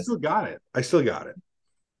it, I guys. still got it. I still got it.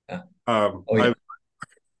 Yeah. Oh yeah.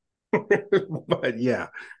 I but yeah,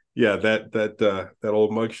 yeah, that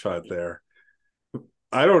old mugshot there.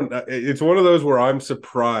 I don't. It's one of those where I'm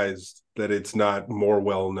surprised that it's not more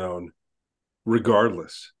well known,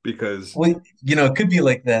 regardless, because Well, it could be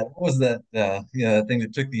like that. What was that? Yeah, thing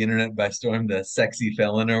that took the internet by storm, the sexy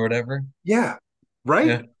felon or whatever. yeah, right.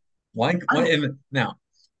 Yeah. Why? Why? And now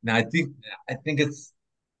I think it's.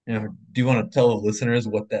 Do you want to tell the listeners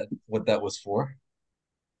what that was for?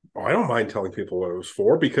 I don't mind telling people what it was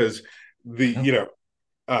for because the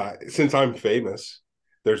Yeah. since I'm famous,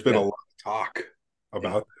 there's been a Yeah. lot of talk Yeah.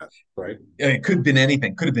 about that, right? It could have been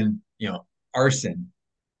anything. Could have been, arson.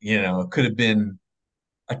 It could have been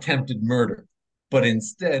attempted murder, but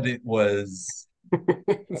instead it was.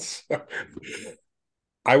 So,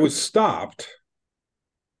 I was stopped,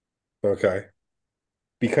 okay,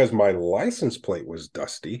 because my license plate was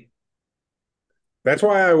dusty. That's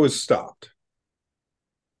why I was stopped.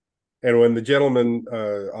 And when the gentleman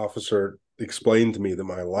officer explained to me that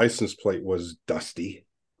my license plate was dusty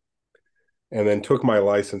and then took my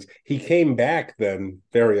license, he came back then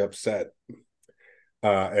very upset.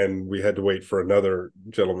 And we had to wait for another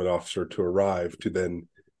gentleman officer to arrive to then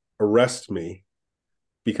arrest me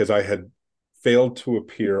because I had failed to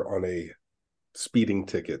appear on a speeding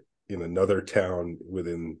ticket in another town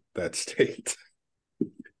within that state.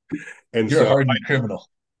 And You're a so, hardened criminal.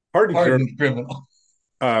 hardened criminal, Hardened criminal.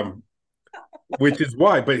 um, which is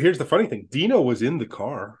why. But here's the funny thing: Dino was in the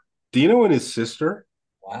car. Dino and his sister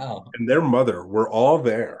Wow. and their mother were all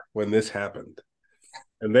there when this happened,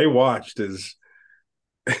 and they watched as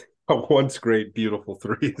a once great beautiful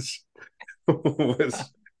threes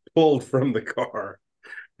was pulled from the car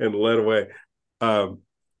and led away. Um,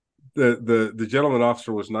 the gentleman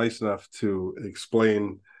officer was nice enough to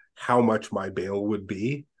explain how much my bail would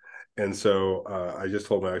be, and so I just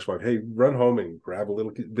told my ex-wife, "Hey, run home and grab a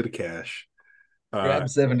little bit of cash, uh, Grab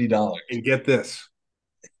 $70. and get this."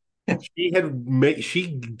 She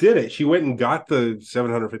did it. She went and got the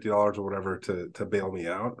 $750 or whatever to bail me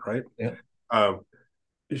out, right? Yeah. Um,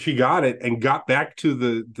 she got it and got back to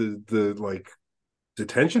the like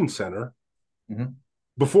detention center Hmm.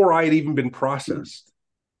 before I had even been processed.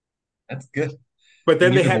 That's good. But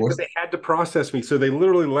then And you they divorced. had to process me, so they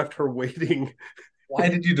literally left her waiting. Why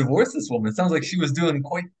did you divorce this woman? It sounds like she was doing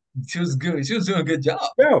quite She was good. She was doing a good job.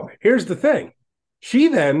 No, here's the thing. She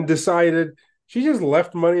then decided she just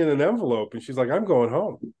left money in an envelope and she's like, I'm going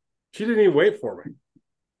home. She didn't even wait for me.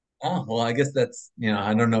 Oh, well, I guess that's,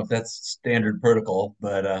 I don't know if that's standard protocol,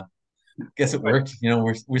 but guess it But worked.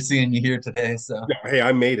 We're seeing you here today, so no, hey,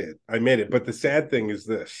 I made it. I made it. But the sad thing is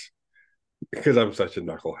this, because I'm such a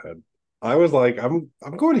knucklehead. I was like, I'm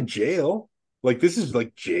going to jail. Like this is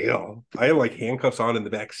like jail. I had like handcuffs on in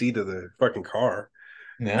the back seat of the fucking car.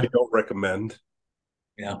 I yeah, don't recommend.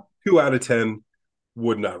 yeah, 2 out of 10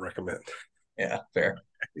 would not recommend. yeah, fair.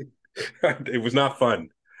 It was not fun.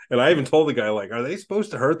 And I even told the guy, like, are they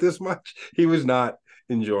supposed to hurt this much? He was not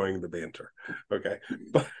enjoying the banter. Okay.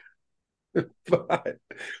 But but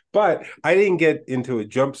but I didn't get into a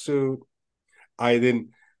jumpsuit. I didn't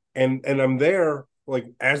and I'm there like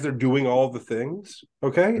as they're doing all the things.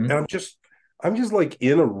 Okay. And Mhm. I'm just like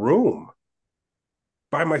in a room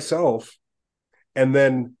by myself. And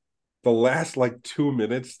then the last like 2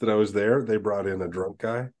 minutes that I was there, they brought in a drunk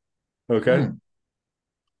guy. Okay. Mm.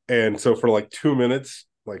 And so for like 2 minutes,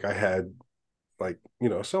 like I had like, a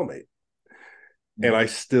cellmate. And Mm. I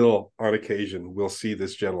still, on occasion, will see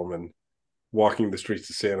this gentleman walking the streets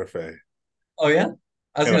of Santa Fe. Oh yeah,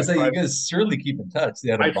 I was And gonna say you guys surely keep in touch.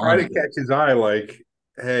 You had a I try to bond that, catch his eye like,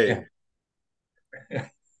 yeah, hey,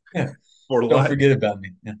 yeah. for Don't life. forget about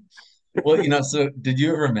me. Yeah. Well, so did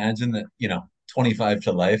you ever imagine that, 25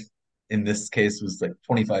 to life in this case was like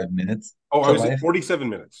 25 minutes Oh, I to was at life? 47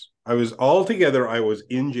 minutes. I was altogether, I was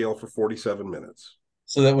in jail for 47 minutes.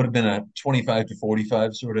 So that would have been a 25 to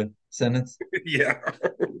 45 sort of sentence Yeah.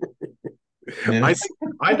 I minutes.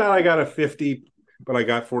 think I thought I got a 50, but I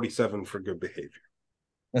got 47 for good behavior.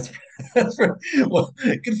 That's well,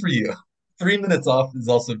 good for you. 3 minutes off is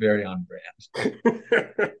also very on brand.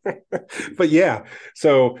 But yeah,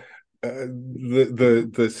 so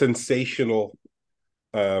the sensational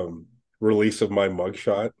um, release of my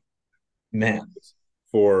mugshot Man,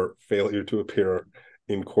 for failure to appear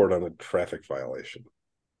in court on a traffic violation.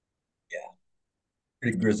 yeah,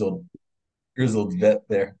 pretty grizzled vet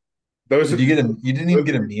there. Those Did are you get you didn't even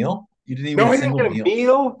get a meal? You didn't even no, get a I didn't single get a meal.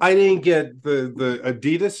 meal. I didn't get the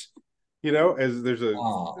Adidas. As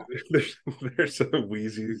Oh, there's there's a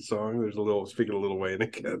Wheezy song. There's a little speaking of Lil Wayne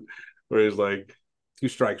again, where he's like, two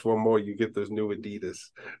strikes, one more, you get those new Adidas,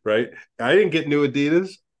 right? I didn't get new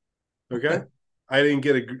Adidas. Okay, I didn't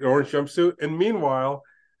get an orange jumpsuit, and meanwhile,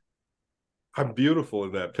 I'm beautiful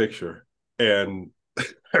in that picture, and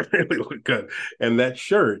I really look good. And that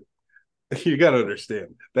shirt, you got to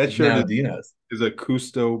understand, that shirt now is Dino's. is a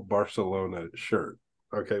Custo Barcelona shirt,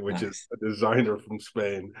 okay, which is Nice. a designer from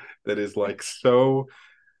Spain that is like so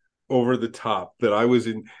over the top that I was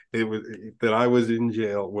in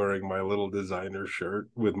jail wearing my little designer shirt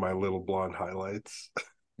with my little blonde highlights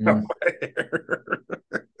on Mm. my hair.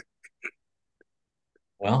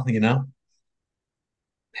 Well,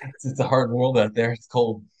 it's a hard world out there. It's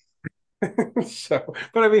cold. So,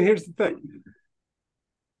 but I mean, here's the thing.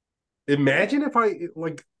 Imagine if I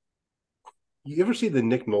like you ever see the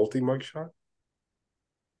Nick Nolte mugshot?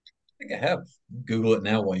 I think I have. Google it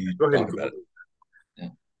now while you Go ahead and talk Google about it. it. Yeah.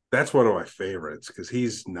 That's one of my favorites because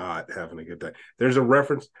he's not having a good day. There's a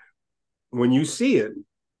reference when you see it,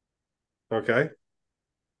 okay,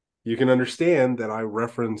 you can understand that I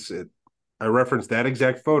reference it. I reference that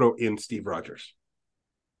exact photo in Steve Rogers.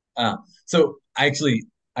 So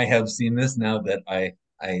I have seen this now that I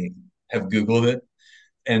have Googled it,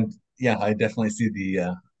 and yeah, I definitely see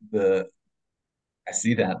the I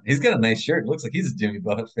see that. He's got a nice shirt. It looks like he's a Jimmy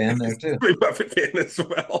Buffett fan there too. Jimmy Buffett fan as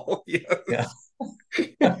well. Yeah. Yes.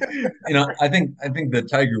 I think the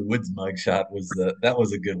Tiger Woods mugshot that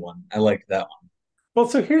was a good one. I like that one. Well,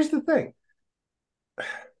 so here's the thing.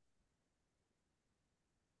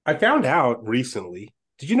 I found out recently.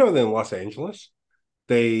 Did you know that in Los Angeles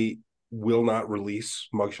they will not release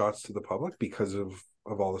mugshots to the public because of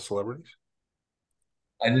all the celebrities?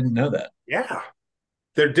 I didn't know that. Yeah,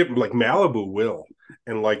 they're different. Like Malibu will,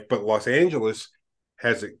 and like, but Los Angeles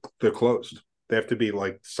has it. They're closed. They have to be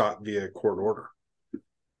like sought via court order.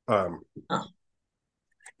 Um, Huh.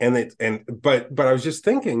 but I was just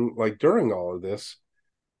thinking, like during all of this,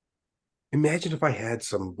 imagine if I had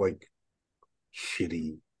some like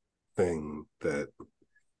shitty thing that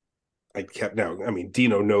I kept. Now, I mean,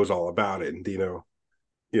 Dino knows all about it, and Dino,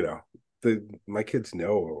 you know, my kids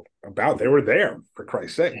know about. They were there for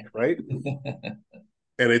Christ's sake, right?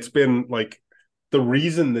 And it's been like the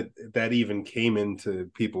reason that even came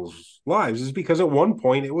into people's lives is because at one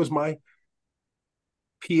point it was my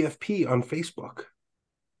PFP on Facebook.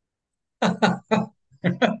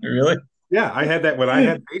 Really? Yeah, I had that when I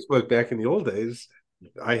had Facebook back in the old days.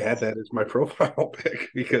 I had that as my profile pic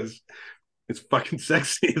because it's fucking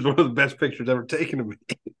sexy. It's one of the best pictures ever taken of me.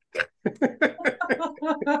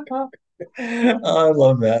 Oh, I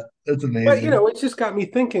love that. That's But amazing. it's just got me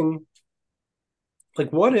thinking,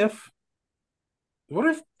 like, what if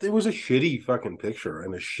it was a shitty fucking picture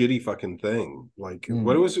and a shitty fucking thing? Like,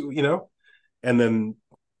 what Mm, was and then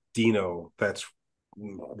Dino, that's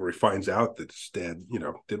where he finds out that his dad,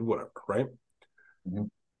 did whatever, right? mhm.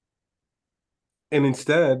 And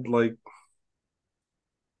instead, like,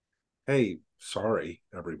 hey, sorry,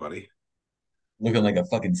 everybody. Looking like a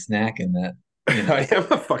fucking snack in that, you know. I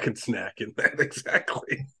am a fucking snack in that,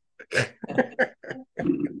 exactly.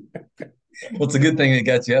 Well, it's a good thing it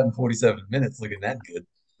got you out in 47 minutes looking that good.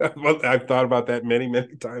 Well, I've thought about that many,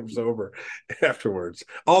 many times over afterwards.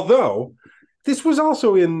 Although this was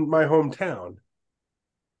also in my hometown,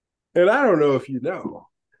 and I don't know if you know,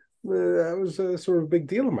 that was a sort of big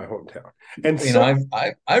deal in my hometown. And You know,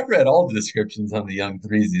 so I've read all the descriptions on the young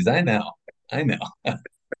threesies. I know. I know.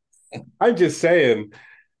 I'm just saying,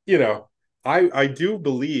 you know, I do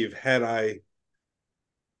believe had I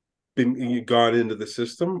been gone into the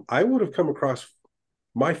system, I would have come across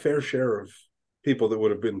my fair share of people that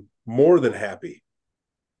would have been more than happy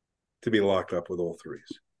to be locked up with all threes.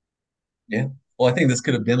 Yeah. Well, I think this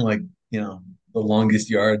could have been like, the longest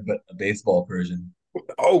yard, but a baseball version.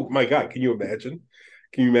 Oh my God, can you imagine?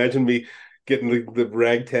 Can you imagine me getting the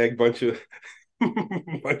ragtag bunch of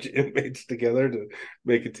inmates together to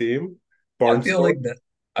make a team? I feel Barnstorm. like that.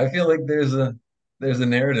 I feel like there's a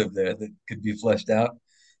narrative there that could be fleshed out.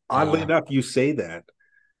 Oddly Uh, enough, you say that.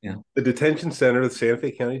 yeah, The detention center, the Santa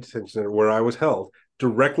Fe County Detention Center, where I was held,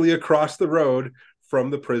 directly across the road from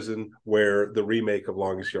the prison where the remake of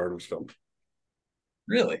Longest Yard was filmed.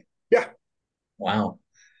 really. Yeah, Wow.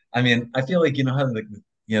 I mean, I feel like how like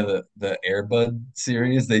the Air Bud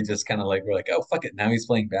series, they just kind of like were like, oh fuck it, now he's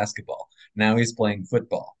playing basketball. Now he's playing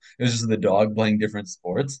football. It was just the dog playing different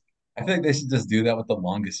sports. I feel like they should just do that with the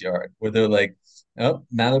longest yard, where they're like, oh,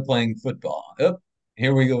 now they're playing football. Oh,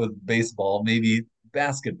 here we go with baseball, maybe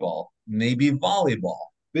basketball, maybe volleyball.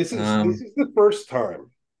 this Um, is the first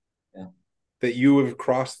time yeah. that you have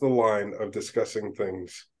crossed the line of discussing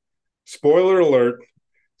things. Spoiler alert: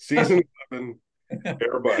 season 11,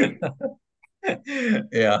 Air Bud.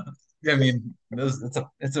 Yeah. I mean,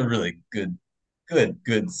 it's a really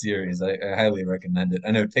good series. I highly recommend it.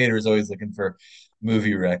 I know Tater's always looking for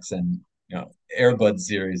movie recs, and Air Bud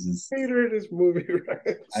series is Hater it is movie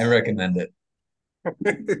I rights. recommend it.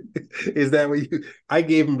 Is that what you? I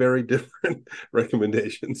gave him very different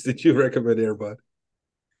recommendations. Did you recommend Air Bud?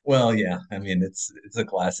 Well, yeah, I mean it's a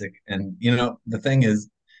classic, and the thing is,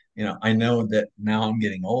 I know that now I'm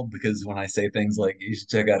getting old because when I say things like you should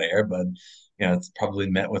check out Air Bud, it's probably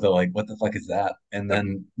met with a like, what the fuck is that? And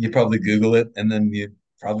then you probably Google it, and then you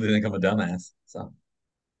probably think I'm a dumbass. So,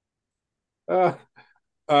 Uh,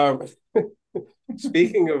 um,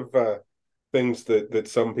 Speaking of things that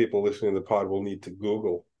some people listening to the pod will need to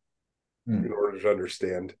Google in hmm. order to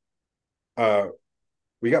understand, uh,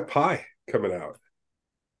 we got pie coming out.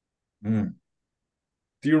 Hmm.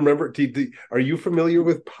 Do you remember? Are you familiar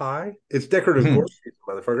with pie? It's decorative Hmm. gorgeous,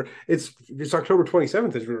 motherfucker. It's October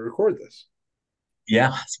 27th as we record this.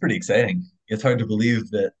 Yeah, it's pretty exciting. It's hard to believe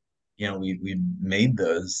that, we made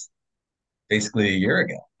those basically a year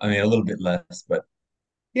ago. I mean, a little bit less, but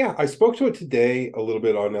Yeah, I spoke to it today a little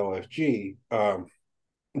bit on LFG,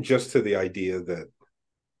 just to the idea that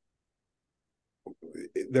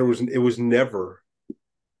it was never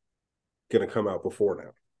going to come out before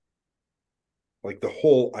now. Like the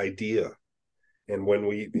whole idea. And when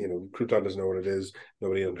Crouton doesn't know what it is,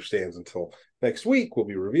 nobody understands until next week. We'll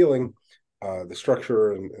be revealing the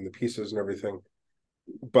structure and the pieces and everything.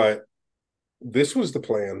 But this was the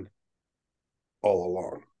plan all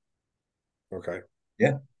along. Okay.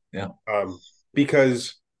 yeah, yeah.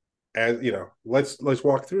 Because as let's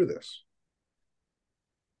walk through this.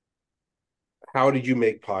 How did you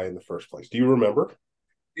make pie in the first place? Do you remember?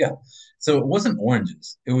 Yeah. So it wasn't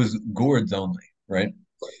oranges. It was gourds only, right?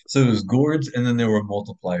 So it was gourds, and then there were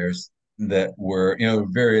multipliers that were,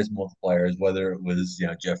 various multipliers, whether it was,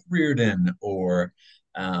 Jeff Reardon or,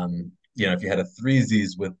 if you had a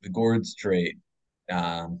threesies with the gourds trade.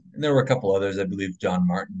 And there were a couple others, I believe John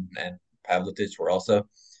Martin and Pavlitich were also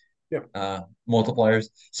Yeah. multipliers.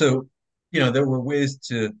 So, there were ways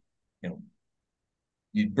to, you know,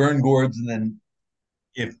 you'd burn gourds, and then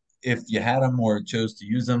if you had them or chose to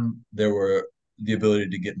use them, there were the ability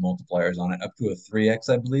to get multipliers on it up to a 3x,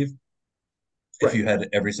 I believe, if Right. you had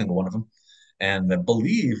every single one of them. And I don't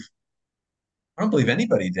believe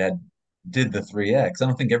anybody did the 3x. I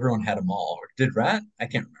don't think everyone had them all. Or did Rat? I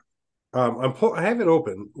can't remember. I have it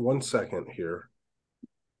open. 1 second here.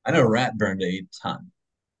 I know Rat burned a ton.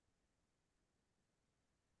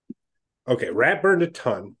 Okay, Rat burned a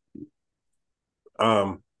ton.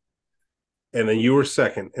 Um, and then you were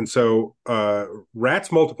second. And so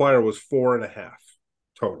Rat's multiplier was 4.5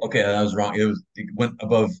 total. Okay, I was wrong. It went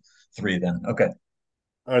above three then. Okay.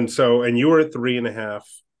 And you were at 3.5.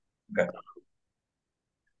 Okay.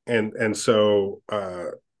 And so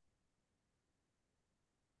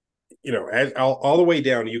as all the way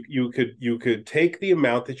down, you could take the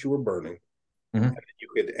amount that you were burning, Hmm. and you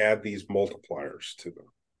could add these multipliers to them.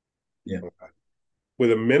 Yeah, Okay.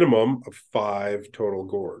 With a minimum of 5 total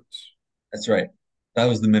gourds. that's right. That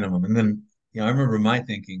was the minimum. And then, I remember my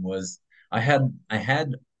thinking was I had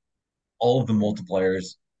all of the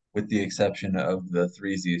multipliers with the exception of the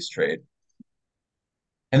three Z's trade.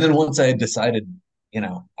 And then once I had decided,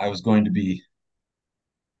 I was going to be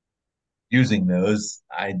using those,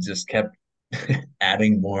 I just kept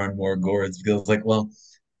adding more and more gourds because I was like, well,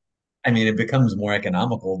 I mean, it becomes more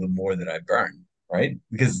economical the more that I burn, right?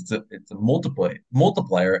 Because it's a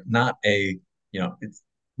multiplier, not it's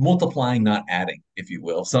multiplying, not adding, if you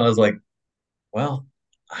will. So I was like, well,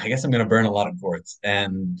 I guess I'm gonna burn a lot of gourds,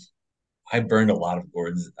 and I burned a lot of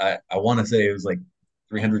gourds. I want to say it was like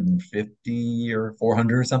 350 or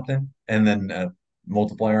 400 or something, and then a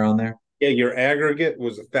multiplier on there. Yeah, your aggregate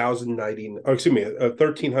was 1,090. Oh, excuse me,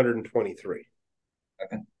 1,323.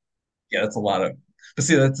 Okay. Yeah, that's a lot of. But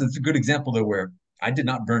see, that's a good example though, where I did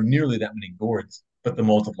not burn nearly that many gourds, but the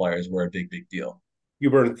multipliers were a big deal. You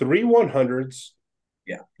burned 3 100s,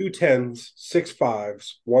 Yeah. 2 10s, 6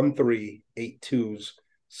 5s, 1 3, 8 2s,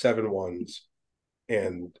 7 1s,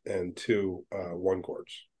 and 2 1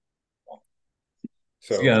 gourds.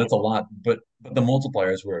 So So yeah, that's a lot, but the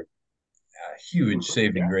multipliers were a huge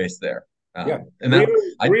saving yeah, grace there. yeah, And that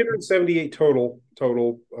 300, I 378 total.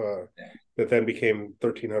 Yeah. That then became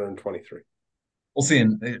 1,323. We'll see,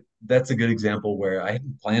 and that's a good example where I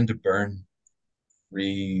hadn't planned to burn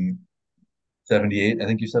 378. I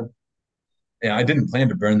think you said. Yeah, I didn't plan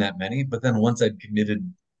to burn that many, but then once I'd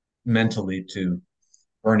committed mentally to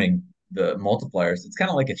burning the multipliers, it's kind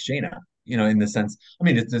of like a Shayna, in the sense. I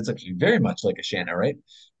mean, it's actually very much like a Shayna, right?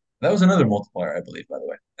 That was another multiplier, I believe, by the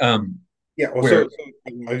way. Yeah, well, so,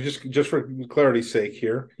 Where so I just for clarity's sake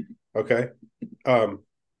here, okay. Um,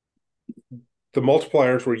 the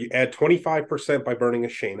multipliers where you add 25% by burning a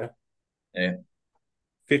Shayna, eh,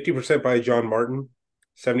 50% by John Martin,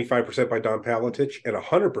 75% by Don Palatich, and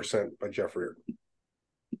 100% by Jeff Reardon.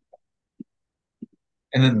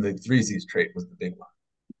 and then the three Z's trait was the big one.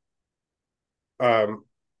 Um,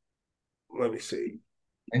 Let me see.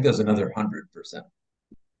 I think there's another 100%.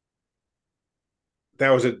 That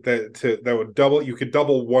was it. That would double. You could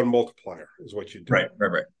double one multiplier is what you do. Right.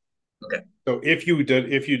 Okay. So if you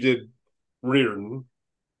did Reardon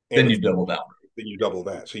and Then it's you double down. then you double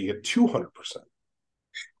that, so you get 200%.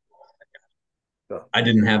 No. I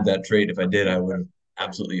didn't have that trait. If I did, I would have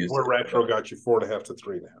absolutely used Where it. retro got you 4.5 to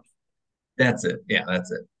 3.5. That's it. Yeah, that's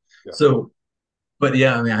it. Yeah. So, but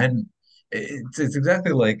yeah, I mean, I hadn't. It's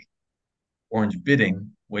exactly like orange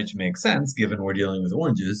bidding, which makes sense given we're dealing with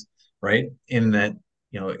oranges, right? In that,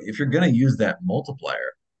 if you're going to use that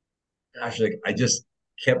multiplier, gosh, like I just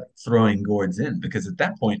kept throwing gourds in because at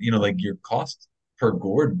that point, like your cost per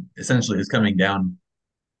gourd essentially is coming down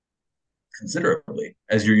considerably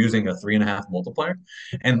as you're using a 3.5 multiplier.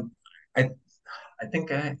 And I I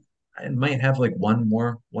think I might have like one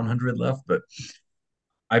more 100 left, but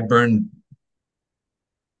I burned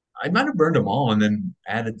I might have burned them all and then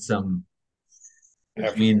added some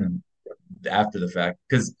After between after the fact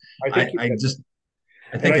because I I think you I did, just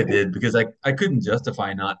I and think I I think did because I couldn't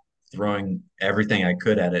justify not throwing everything I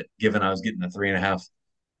could at it given I was getting a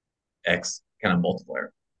 3.5x kind of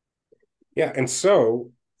multiplier. yeah, and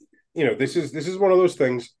so this is one of those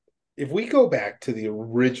things. If we go back to the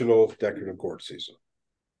original decorative gourd season,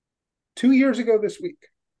 2 years ago this week,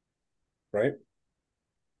 right?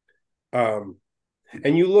 Um,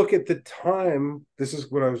 and you look at the time. This is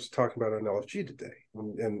what I was talking about on LFG today,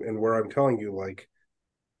 and where I'm telling you, like,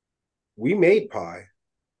 we made pie.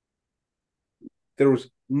 There was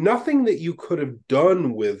nothing that you could have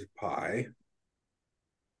done with pie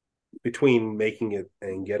between making it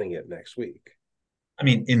and getting it next week. I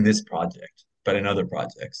mean, in this project, but in other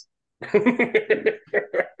projects.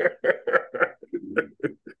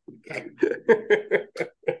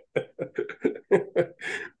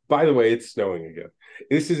 By the way, it's snowing again.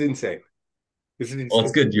 This is insane. This is Well, it's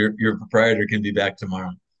insane. good. Your proprietor can be back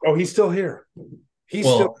tomorrow. Oh, he's still here. He's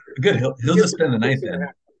still Well, good. He'll here just for spend the night six and a then.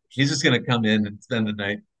 half. He's just gonna come in and spend the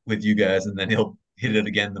night with you guys, and then he'll hit it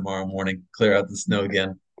again tomorrow morning, clear out the snow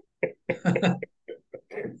again.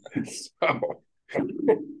 So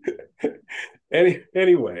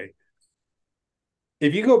anyway,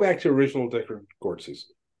 if you go back to original decorative gourd season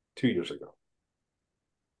 2 years ago,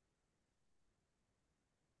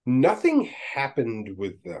 nothing happened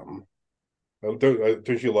with them. Oh,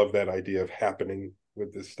 don't you love that idea of happening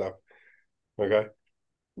with this stuff? Okay.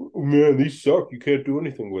 Man, these suck. You can't do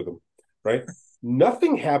anything with them, right?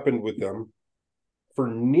 Nothing happened with them for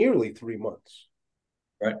nearly 3 months.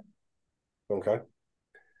 Right. Okay.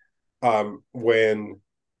 When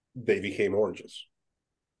they became oranges.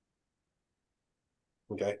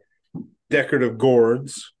 Okay. Decorative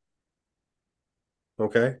gourds,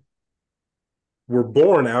 okay, were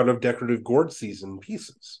born out of decorative gourd season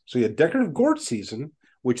pieces. So you had decorative gourd season,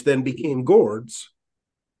 which then became gourds.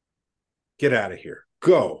 Get out of here.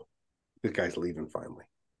 Go. This guy's leaving finally.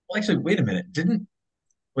 Well, actually, wait a minute. Didn't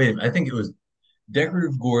wait? I think it was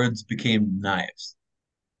decorative gourds became knives.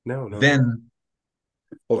 No, no, no. Then,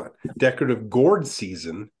 Hold on. Decorative gourd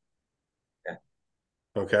season, yeah,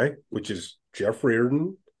 okay, which is Jeff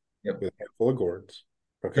Reardon yep, with a handful of gourds.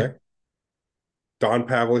 Okay. yep. Don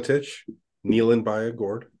Pavlitich kneeling by a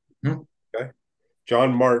gourd. Mhm, Okay.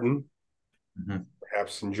 John Martin, mhm.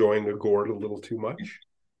 perhaps enjoying a gourd a little too much.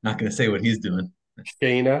 Not going to say what he's doing.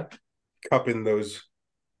 Shayna cupping those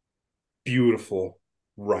beautiful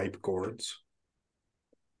ripe gourds.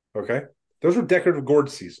 Okay. Those were decorative gourd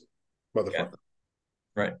season, Yeah, motherfucker.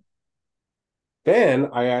 right. Then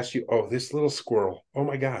I asked you, oh, this little squirrel. Oh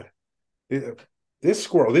my God. This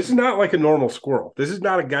squirrel, this is not like a normal squirrel. This is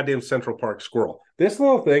not a goddamn Central Park squirrel. This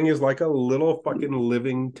little thing is like a little fucking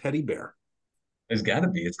living teddy bear. There's got to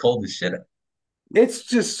be. It's cold as shit. It's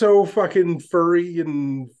just so fucking furry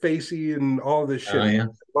and facey and all this Oh shit. yeah,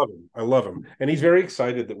 I love him. I love him. And he's very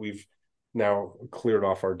excited that we've now cleared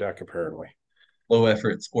off our deck, apparently. low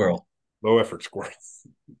effort squirrel. Low effort squirrel.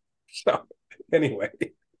 So, anyway,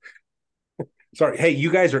 sorry. Hey,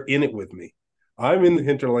 you guys are in it with me. I'm in the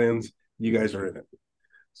hinterlands. You guys are in it.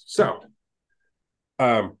 So,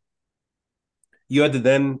 um, you had to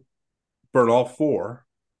then burn all four,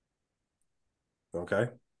 okay,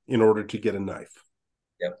 in order to get a knife,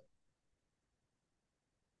 Yep.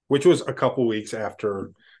 which was a couple weeks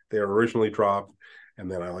after they were originally dropped. And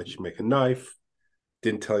then I let you make a knife.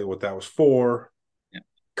 Didn't tell you what that was for. Yep.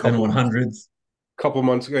 Then Couple 100s, couple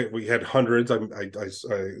months ago, we had hundreds.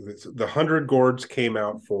 The 100 gourds came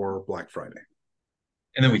out for Black Friday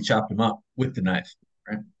and then we chopped them up with the knife.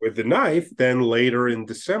 Right. with the knife. Then later in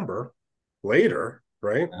December, later,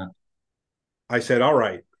 right? I said, all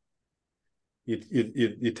right,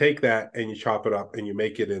 you take that and you chop it up and you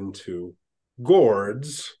make it into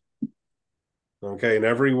gourds. Okay. And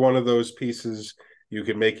every one of those pieces you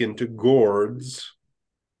can make into gourds,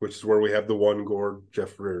 which is where we have the one gourd,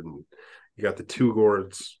 Jeff Reardon. You got the two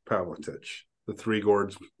gourds, Pavlitich, the three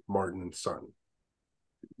gourds, Martin and Son.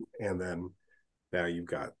 And then now you've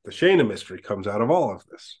got the Shayna mystery comes out of all of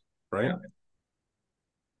this, right? Yeah.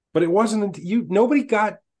 But it wasn't you. Nobody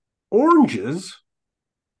got oranges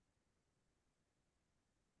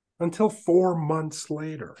until 4 months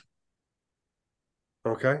later.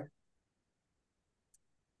 Okay.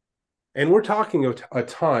 And we're talking a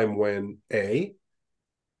time when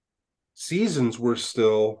seasons were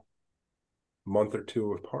still a month or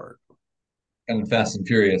two apart. Kind of fast and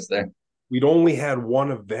furious there. We'd only had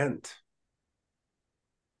one event.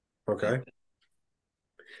 Okay.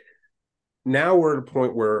 Yeah. Now we're at a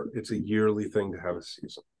point where it's a yearly thing to have a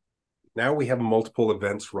season. Now we have multiple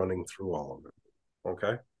events running through all of it.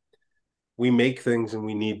 Okay. We make things and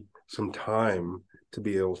we need some time to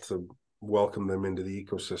be able to welcome them into the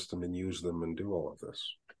ecosystem and use them and do all of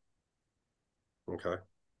this. Okay.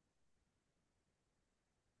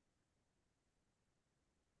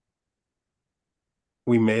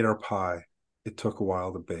 We made our pie. It took a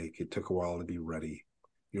while to bake. It took a while to be ready.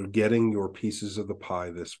 You're getting your pieces of the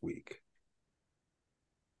pie this week.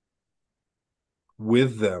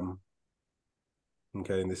 With them,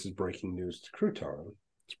 okay, and this is breaking news to Crouton.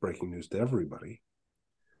 It's breaking news to everybody.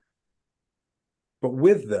 But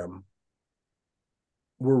with them,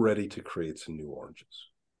 we're ready to create some new oranges.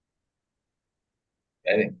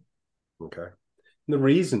 Okay. Okay. And the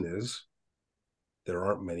reason is there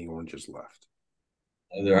aren't many oranges left.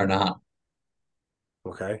 No, there are not.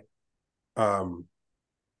 Okay.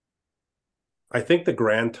 I think the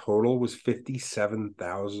grand total was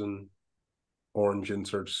 57,000 orange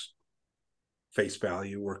inserts face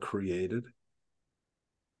value were created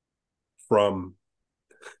from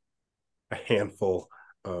a handful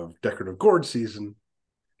of decorative gourd season,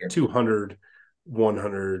 Sure. 200,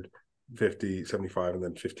 100, 50, 75, and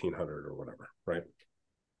then 1,500 or whatever, right?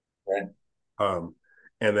 Right.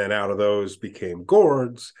 And then out of those became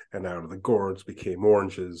gourds, and out of the gourds became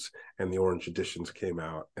oranges, and the orange editions came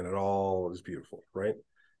out, and it all is beautiful, right?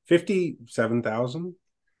 57,000,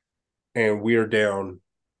 and we are down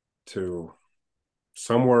to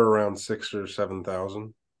somewhere around 6 or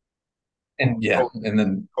 7,000. And yeah, Oh, and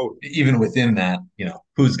then oh, even within that,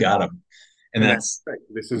 who's got them? And and that's that's the thing.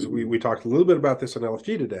 This is we talked a little bit about this on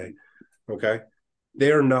LFG today. Okay,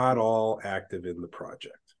 they are not all active in the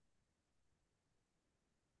project.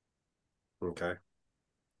 Okay,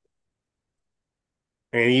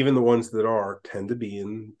 and even the ones that are tend to be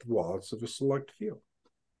in the wallets of a select few.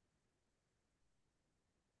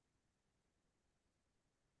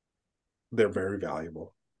 They're very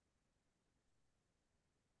valuable.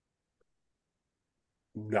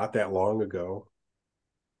 Not that long ago,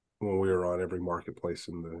 when we were on every marketplace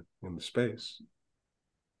in the space,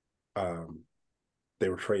 um, they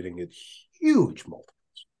were trading at huge multiples.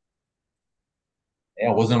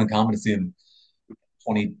 yeah, it wasn't uncommon to see him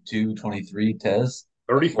 22, 23 Tez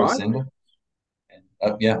for a 35, single.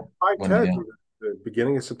 And yeah, five when Teds in the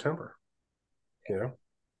beginning of September. You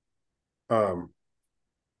um,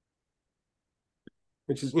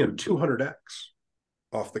 which is 200x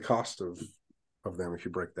off the cost of them if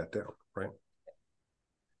you break that down, right?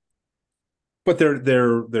 But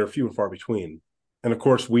they're few and far between. And of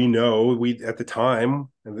course, we know we at the time,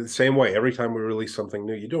 and the same way, every time we release something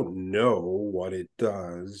new, you don't know what it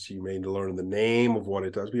does. You may learn the name of what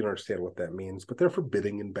it does, but you don't understand what that means. But they're for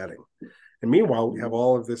bidding and betting. And meanwhile, we have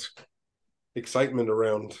all of this excitement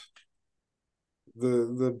around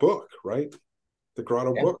the book, right? The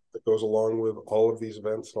Grotto yeah, book that goes along with all of these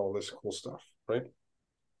events and all this cool stuff, right?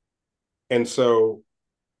 And so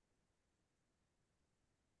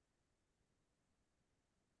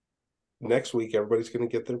next week, everybody's going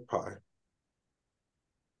to get their pie,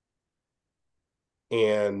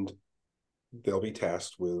 and they'll be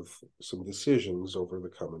tasked with some decisions over the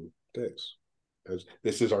coming days. As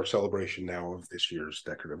this is our celebration now of this year's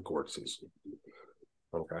decorative gourd season.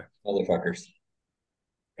 Okay. motherfuckers.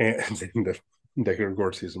 And the decorative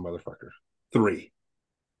gourd season, motherfucker. 3.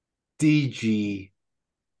 DGMSFF.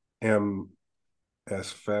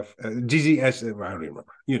 GGS. I don't even remember.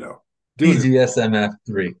 Do it. DGSMF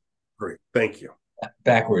 3, 3. Thank you.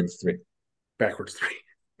 backwards 3. Backwards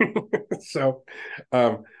 3. So,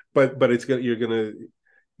 but it's gonna you're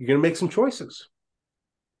gonna make some choices.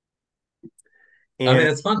 I mean, And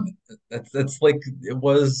it's fun. That's like it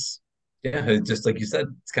was. Yeah, just like you said,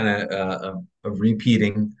 it's kind of a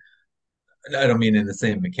repeating. I don't mean in the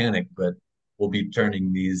same mechanic, but we'll be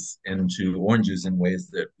turning these into oranges in ways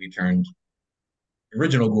that we turned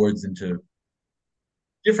original gourds into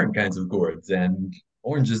different kinds of gourds and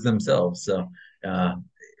oranges themselves. So uh,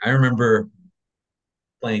 I remember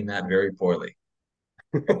playing that very poorly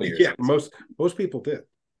a couple years yeah, ago. most people did.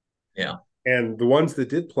 Yeah, And the ones that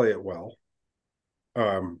did play it well,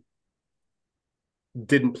 um,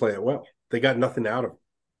 didn't play it well. They got nothing out of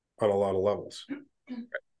it on a lot of levels.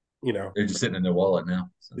 You know, they're just sitting in their wallet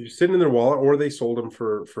now. So. they're just sitting in their wallet, or they sold them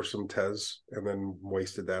for some Tez and then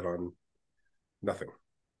wasted that on nothing.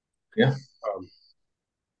 Yeah, Um,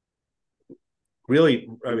 really,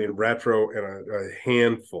 I mean, Ratro and a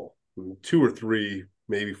handful, 2 or 3,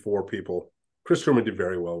 maybe 4 people. Chris Truman did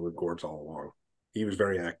very well with gourds all along. He was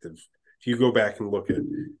very active. If you go back and look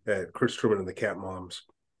at Chris Truman and the Cat Moms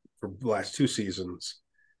for the last 2 seasons,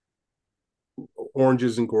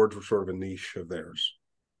 oranges and gourds were sort of a niche of theirs,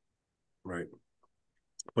 right?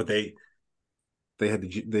 But they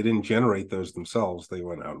didn't generate those themselves. They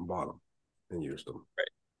went out and bought them and used them.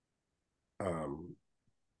 right.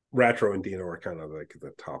 Ratro and Dino are kind of like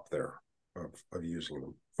the top there of using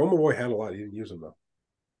them. Fomo Boy had a lot. He didn't use them though,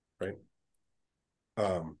 right?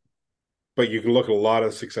 But you can look at a lot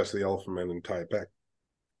of the success of the Elephant Men and tie it back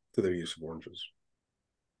to their use of oranges.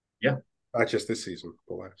 Yeah, Not just this season,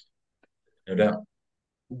 the last. no doubt.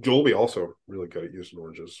 Joel also really good at using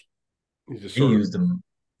oranges. He just He sort of used them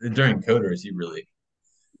during coders. He really,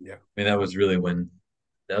 yeah. I mean, that was really when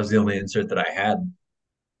that was the only insert that I had.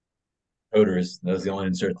 Coders. That was the only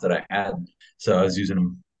insert that I had. So I was using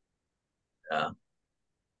them. Uh,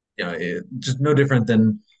 just no different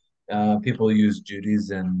than people use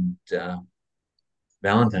Judy's and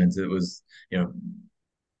Valentine's. It was,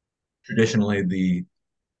 traditionally the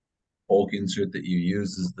bulk insert that you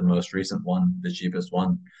use is the most recent one, the cheapest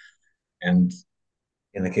one. And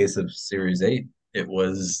in the case of Series 8, it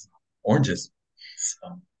was oranges.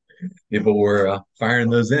 So people were firing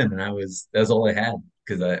those in, and that's all I had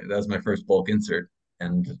because that was my first bulk insert.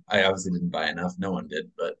 And I obviously didn't buy enough. No one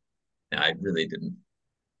did, but I really didn't.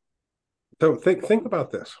 So think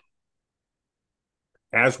about this.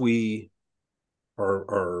 As we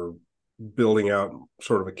are building out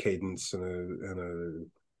sort of a cadence and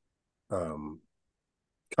a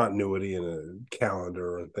continuity and a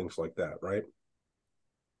calendar and things like that, right?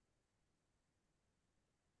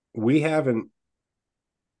 We haven't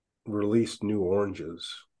released new oranges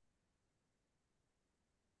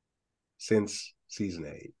since season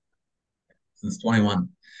 8 Since 21,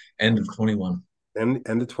 end of 21. and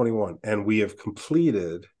end of 21, and we have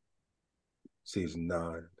completed season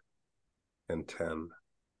 9 and 10,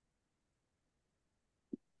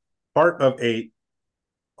 part of 8,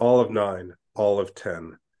 all of 9, all of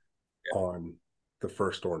 10 on the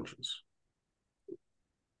first oranges.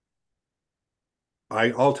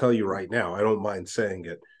 I'll tell you right now, I don't mind saying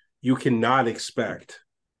it. You cannot expect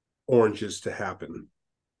oranges to happen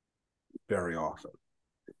very often.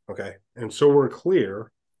 Okay. And so we're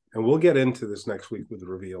clear, and we'll get into this next week with the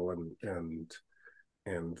reveal and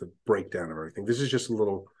the breakdown of everything. This is just a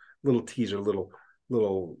little teaser, little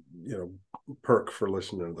perk for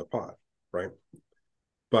listening to the pod, right?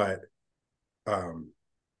 But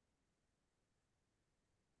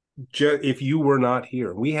if you were not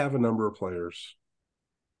here, we have a number of players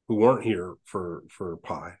who weren't here for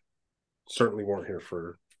Pi, certainly weren't here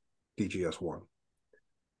for DGS1.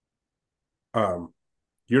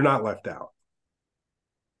 You're not left out.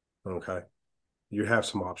 Okay. You have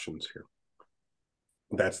some options here.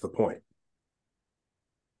 That's the point.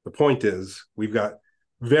 The point is, we've got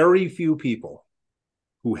very few people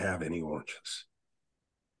who have any oranges.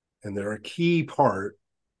 And they're a key part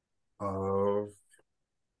of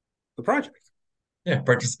the project. Yeah,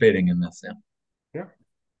 participating in this. Yeah.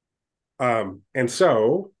 And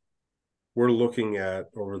so we're looking at,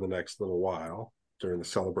 over the next little while, during the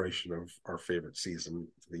celebration of our favorite season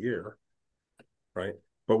of the year, right?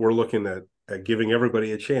 But we're looking at giving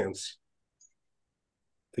everybody a chance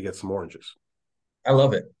to get some oranges. I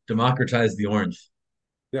love it. Democratize the orange.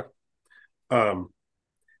 Yeah. And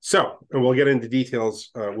we'll get into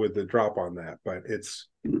details with the drop on that, but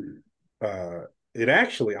it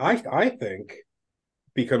actually, I think,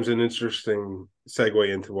 becomes an interesting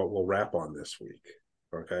segue into what we'll wrap on this week.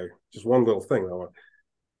 Okay. Just one little thing though.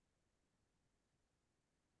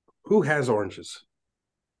 Who has oranges?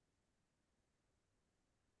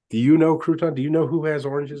 Do you know, Crouton? Do you know who has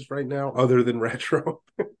oranges right now other than Retro?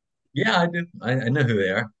 Yeah, I do. I know who they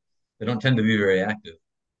are. They don't tend to be very active.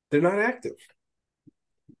 They're not active.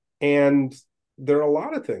 And there are a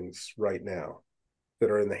lot of things right now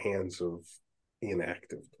that are in the hands of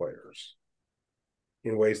inactive players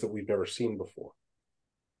in ways that we've never seen before.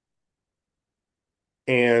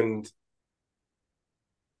 And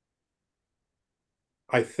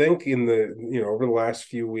I think over the last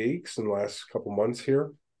few weeks and last couple months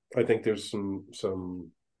here, I think there's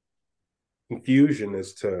some confusion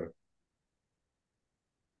as to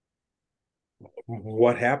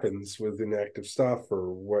what happens with inactive stuff,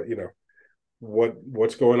 or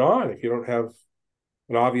what's going on if you don't have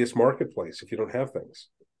an obvious marketplace, if you don't have things.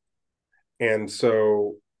 And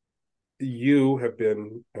so you have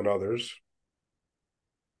been, and others,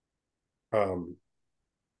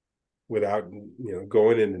 without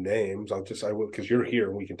going into names, I will, because you're here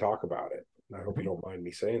and we can talk about it. And I hope you don't mind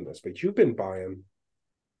me saying this, but you've been buying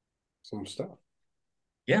some stuff.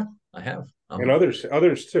 Yeah, I have. And others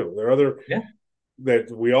too. There are other, Yeah,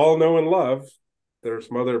 that we all know and love. There are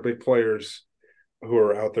some other big players who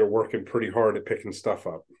are out there working pretty hard at picking stuff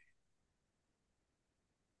up.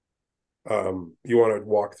 You want to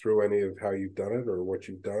walk through any of how you've done it or what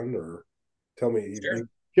you've done, or tell me, sure.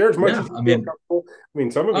 share as much Yeah, as you feel comfortable. I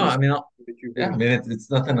mean, some of oh, it is I mean, that you've yeah, I been. mean,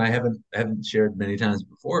 it's nothing I haven't shared many times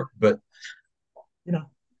before, but you know,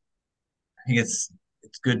 I think it's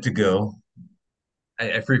good to go.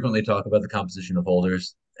 I frequently talk about the composition of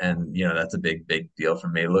holders, and that's a big deal for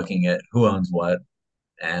me. Looking at who owns what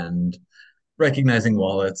and recognizing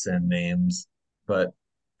wallets and names, but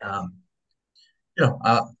um, you know,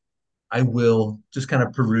 I, I will just kind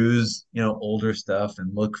of peruse, older stuff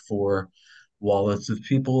and look for wallets of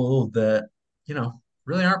people that,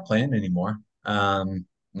 really aren't playing anymore.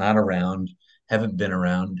 Not around, haven't been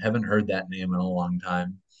around, haven't heard that name in a long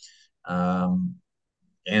time. Um,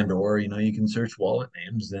 and or, you can search wallet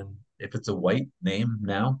names, and if it's a white name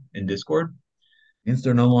now in Discord, it means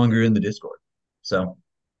they're no longer in the Discord. So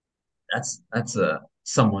that's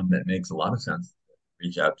someone that makes a lot of sense to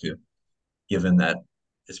reach out to, given that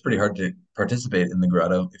it's pretty hard to participate in the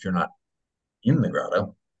grotto if you're not in the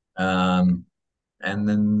grotto. And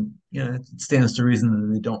then, it stands to reason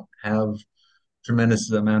that they don't have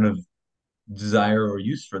tremendous amount of desire or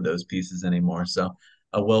use for those pieces anymore. So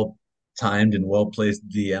a well timed and well placed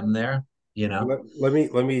DM there, you know. Let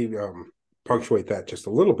me punctuate that just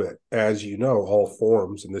a little bit. As you know, all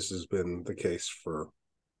forms, and this has been the case for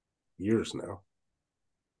years now,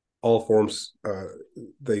 all forms,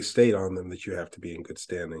 they state on them that you have to be in good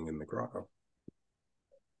standing in the grotto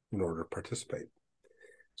in order to participate.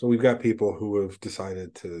 So we've got people who have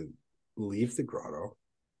decided to leave the grotto,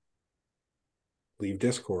 leave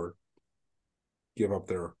Discord, give up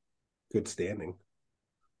their good standing.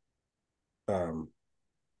 Um,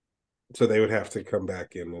 so they would have to come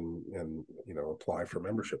back in and apply for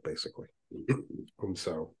membership basically. And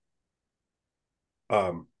so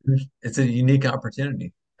It's a unique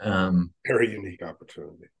opportunity. very unique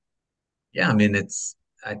opportunity. Yeah, I mean,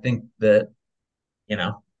 I think that, you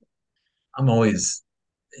know, I'm always,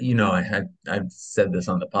 I've said this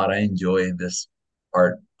on the pod. I enjoy this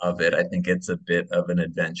part of it. I think it's a bit of an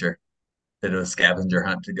adventure, bit of a scavenger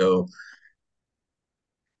hunt to go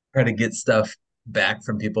try to get stuff back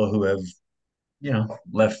from people who have,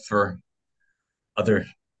 left for other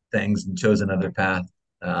things and chose another path.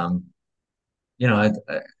 Um, you know,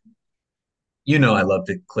 I love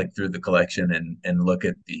to click through the collection and look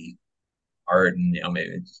at the art and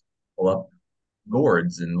maybe just pull up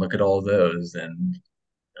gourds and look at all those and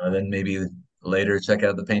then maybe later check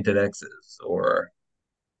out the painted X's or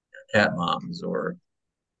cat moms or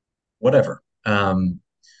whatever.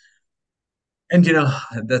 And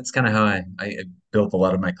that's kind of how I built a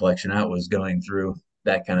lot of my collection out, was going through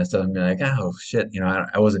that kind of stuff and be like, oh shit,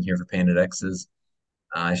 I wasn't here for painted X's.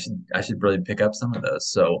 I should really pick up some of those.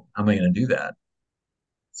 So how am I going to do that?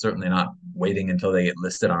 Certainly not waiting until they get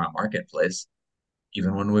listed on a marketplace.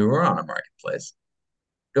 Even when we were on a marketplace,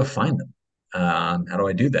 go find them. How do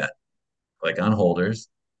I do that? Click on holders.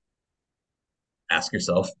 Ask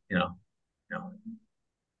yourself, you know,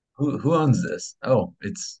 who owns this? Oh,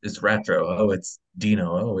 it's Retro. Oh, it's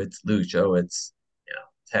Dino. Oh, it's Luch. Oh, it's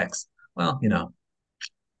Tex. Well,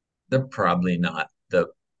 they're probably not the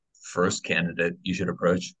first candidate you should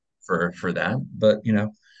approach for that, but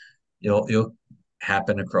you'll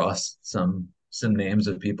happen across some names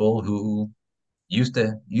of people who used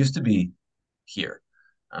to be here.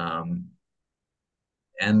 Um,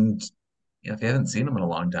 and if you haven't seen them in a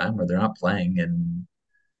long time, or they're not playing, and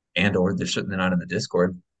or they're not in the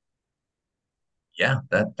Discord, yeah,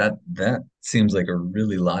 that seems like a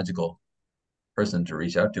really logical person to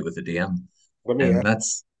reach out to with a DM. Let me And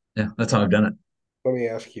ask, that's how I've done it. let me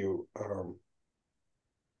ask you, are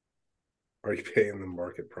you paying the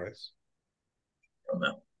market price? Oh,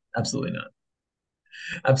 no, absolutely not.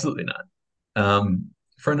 Absolutely not.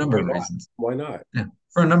 For a number Why of not? reasons. Why not? Yeah,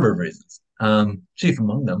 for a number of reasons. Chief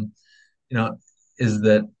among them, you know, is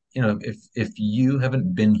that if you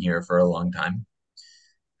haven't been here for a long time,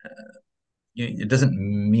 it doesn't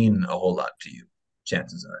mean a whole lot to you.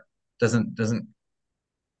 Chances are, doesn't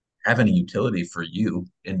have any utility for you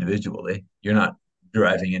individually. You're not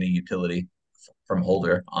deriving any utility from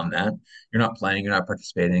holder on that. You're not playing. You're not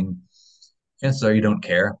participating. Chances are you don't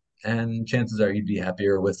care, and chances are you'd be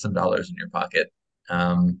happier with some dollars in your pocket.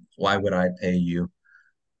 Why would I pay you?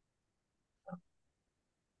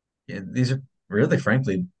 Yeah, these are really,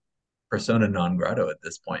 frankly, persona non grata at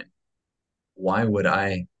this point. Why would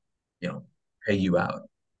I, pay you out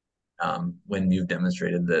when you've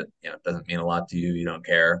demonstrated that it doesn't mean a lot to you, you don't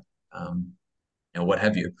care, what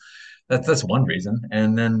have you? That's one reason,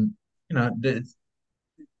 and then it's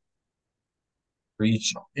for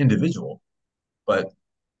each individual. But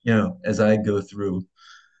as I go through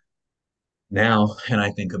now, and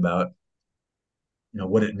I think about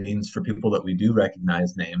what it means for people that we do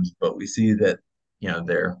recognize names, but we see that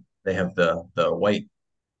they have the white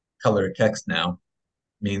color text now,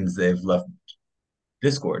 means they've left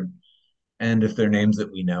Discord. And if they're names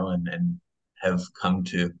that we know and have come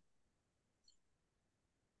to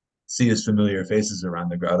see as familiar faces around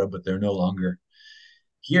the grotto, but they're no longer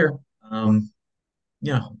here. You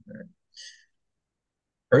know,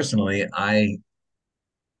 Personally,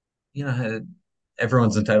 had,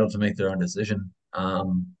 everyone's entitled to make their own decision.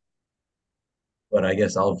 But I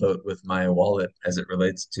guess I'll vote with my wallet as it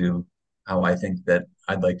relates to how I think that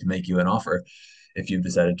I'd like to make you an offer if you've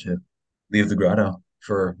decided to leave the grotto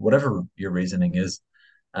for whatever your reasoning is.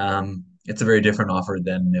 It's a very different offer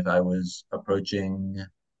than if I was approaching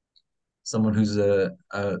someone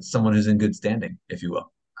someone who's in good standing, if you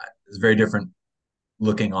will. It's very different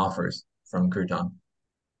looking offers from Crouton.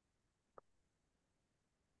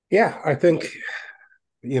 Yeah, I think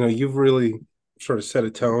you've really sort of set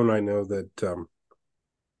a tone. I know that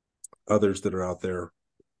others that are out there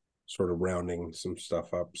sort of rounding some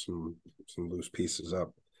stuff up, some loose pieces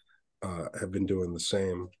up, have been doing the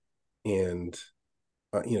same. And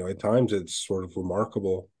at times it's sort of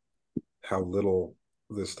remarkable how little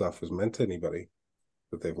this stuff has meant to anybody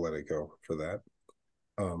that they've let it go for that.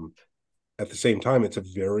 Um, at the same time, it's a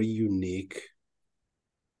very unique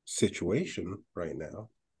situation right now,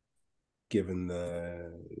 given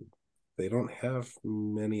they don't have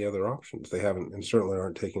many other options. They haven't, and certainly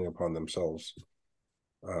aren't taking upon themselves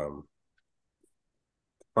to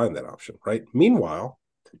find that option. Right. Meanwhile,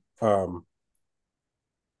 um,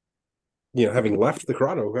 having left the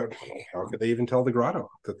grotto, how could they even tell the grotto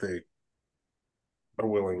that they are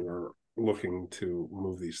willing or looking to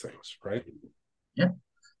move these things? Right. Yeah,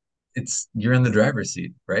 you're in the driver's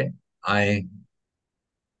seat, right? I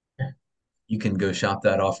You can go shop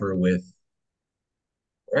that offer with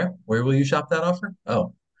where will you shop that offer?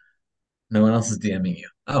 Oh, no one else is DMing you.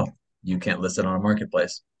 Oh, you can't list it on a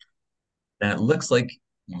marketplace. And it looks like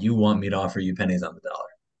you want me to offer you pennies on the dollar.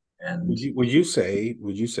 And Would you say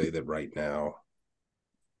that right now?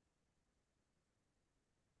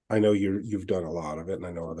 I know you've done a lot of it, and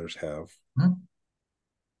I know others have. hmm,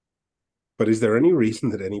 But is there any reason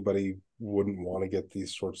that anybody wouldn't want to get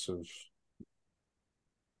these sorts of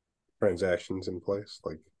transactions in place?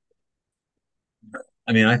 Like,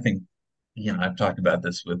 I mean, I think, I've talked about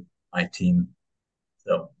this with my team.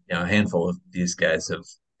 So, a handful of these guys have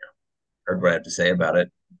heard what I have to say about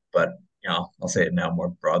it, but I'll say it now more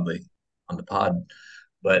broadly on the pod.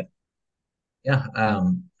 But yeah,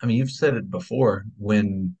 I mean, you've said it before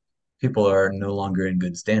when people are no longer in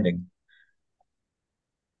good standing,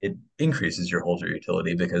 it increases your holder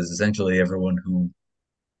utility because essentially everyone who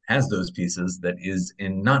has those pieces that is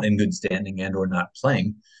in not in good standing and or not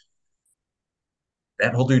playing,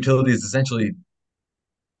 that holder utility is essentially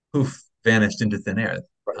poof, vanished into thin air,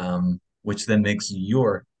 right. which then makes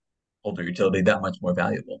your holder utility that much more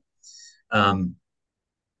valuable. Um,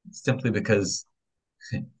 Simply because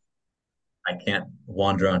I can't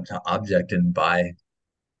wander onto object and buy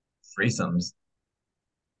threesomes.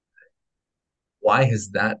 Why is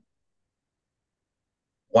that?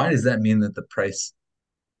 Why does that mean that the price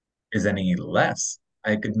is any less?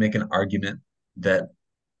 I could make an argument that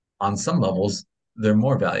on some levels they're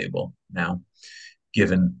more valuable now,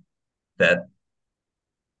 given that,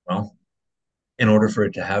 well, in order for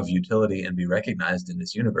it to have utility and be recognized in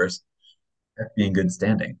this universe, it has to be in good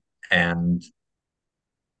standing. And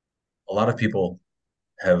a lot of people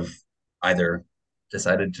have either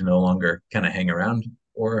decided to no longer kind of hang around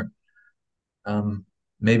or um,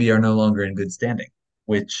 maybe are no longer in good standing,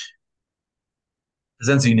 which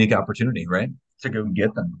presents a unique opportunity, right? To go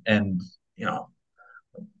get them. And, you know,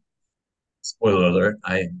 spoiler alert,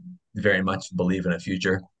 I very much believe in a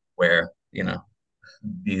future where,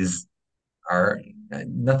 these are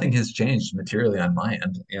nothing has changed materially on my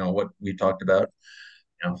end. What we talked about,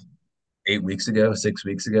 you know, 8 weeks ago, 6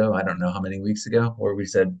 weeks ago, I don't know how many weeks ago, where we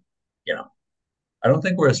said, you know, I don't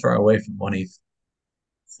think we're as far away from 1 ETH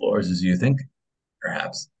floors as you think,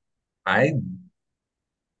 perhaps. I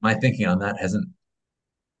My thinking on that hasn't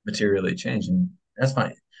materially changed, and that's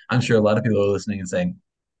fine. I'm sure a lot of people are listening and saying,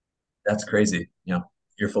 "That's crazy.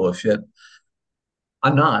 You're full of shit."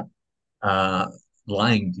 I'm not uh,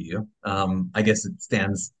 lying to you. I guess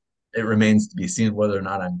it remains to be seen whether or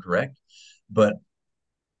not I'm correct, but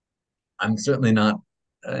I'm certainly not.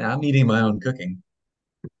 I'm eating my own cooking.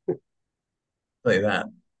 I'll tell you that.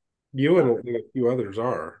 You and a few others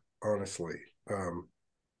are, honestly. Um,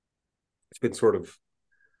 it's been sort of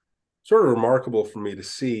remarkable for me to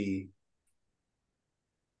see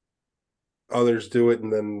others do it,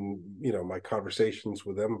 and then my conversations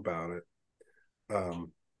with them about it.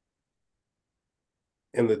 Um,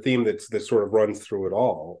 and the theme that sort of runs through it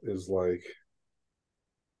all is like,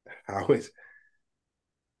 how is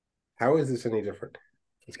how is this any different?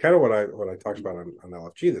 It's kind of what I talked about on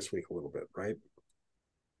LFG this week a little bit, right?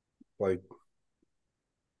 Like,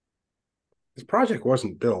 this project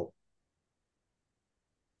wasn't built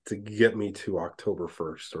to get me to October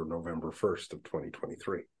 1st or November 1st of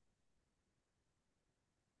 2023.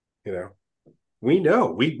 You know,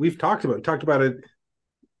 we've talked about it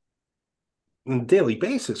on a daily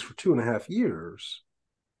basis for 2.5 years.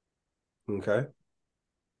 Okay.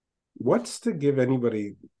 What's to give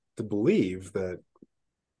anybody to believe that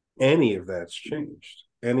any of that's changed?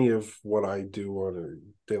 Any of what I do on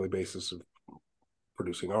a daily basis of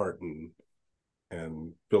producing art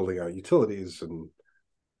and building out utilities and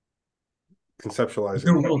The two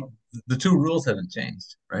conceptualizing. rules, the two rules haven't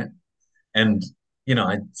changed, right? And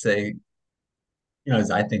I'd say,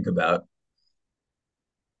 as I think about,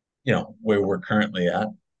 where we're currently at,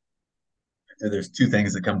 there's two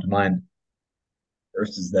things that come to mind.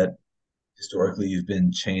 First is that historically you've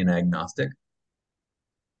been chain agnostic.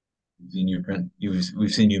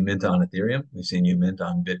 We've seen you mint on Ethereum. We've seen you mint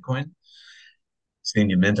on Bitcoin. seen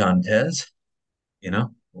you mint on Tez,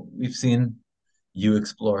 we've seen you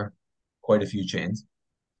explore quite a few chains.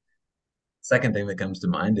 Second thing that comes to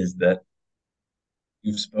mind is that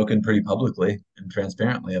you've spoken pretty publicly and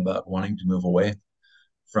transparently about wanting to move away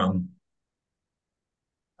from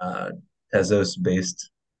uh, Tezos-based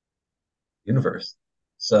universe.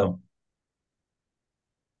 So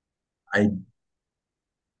I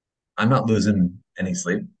I'm not losing any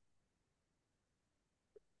sleep.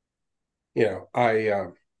 I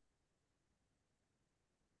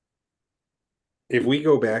if we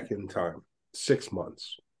go back in time 6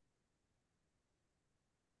 months,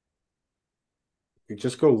 you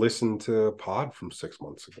just go listen to a pod from 6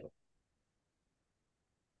 months ago.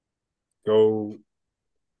 Go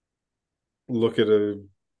look at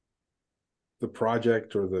the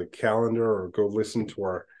project or the calendar, or go listen to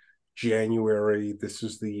our January. This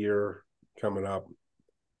is the year coming up.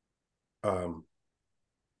 Um,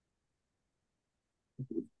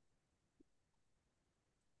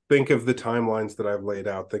 think of the timelines that I've laid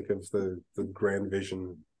out. Think of the grand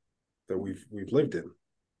vision that we've lived in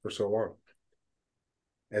for so long.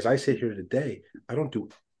 As I sit here today, I don't do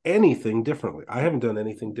anything differently. I haven't done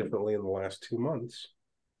anything differently in the last 2 months,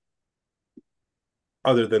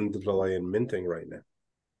 other than the delay in minting right now.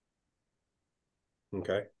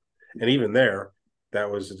 Okay. And even there, that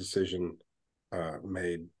was a decision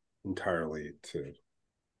made entirely to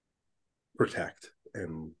protect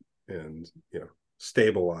and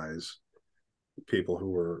stabilize people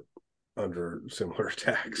who were under similar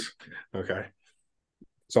attacks. Okay.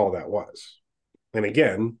 That's all that was. And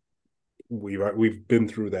again, we've been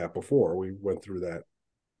through that before. We went through that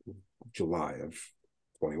July of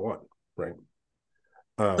 21, right?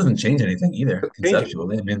 Doesn't change anything either Changing.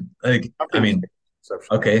 conceptually. Nothing's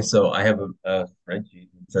exceptional. Okay, so I have a spreadsheet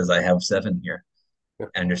that says I have 7 here. Yeah.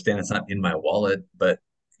 I understand it's not in my wallet, but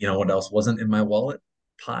you know what else wasn't in my wallet?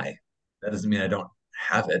 Pi. That doesn't mean I don't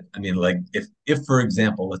have it. I mean, like if for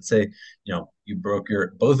example, let's say, you broke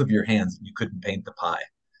your both of your hands and you couldn't paint the pie,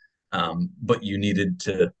 but you needed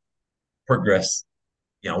to progress,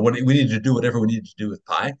 what we needed to do, whatever we needed to do with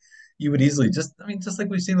Pi, you would easily just like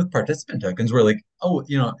we've seen with participant tokens, where like, oh,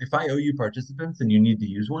 if I owe you participants and you need to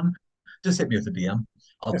use one, just hit me with a DM.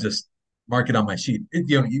 I'll just mark it on my sheet.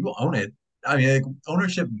 You own it. I mean, like,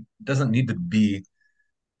 ownership doesn't need to be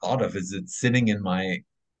thought of as it's sitting in my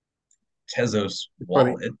Tezos It's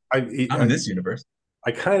funny. wallet. I Not in I, this universe.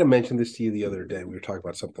 I kind of mentioned this to you the other day. We were talking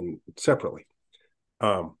about something separately.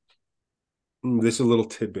 Um, this is a little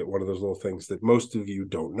tidbit, one of those little things that most of you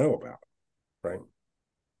don't know about, right?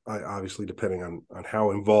 Obviously, depending on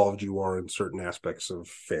how involved you are in certain aspects of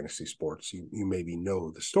fantasy sports, you maybe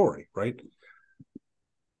know the story, right?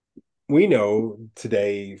 We know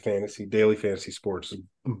today daily fantasy sports is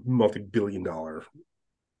a multi-billion-dollar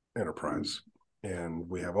enterprise, and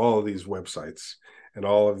we have all of these websites and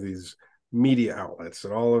all of these media outlets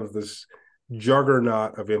and all of this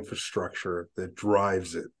juggernaut of infrastructure that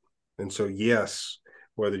drives it. And so, yes,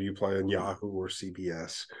 whether you play on Yahoo or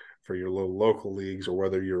CBS for your little local leagues, or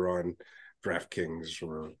whether you're on DraftKings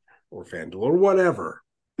or FanDuel or whatever,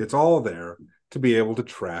 it's all there to be able to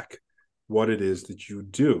track what it is that you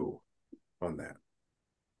do on that.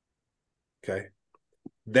 Okay.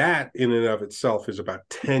 That in and of itself is about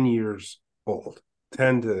 10 years old,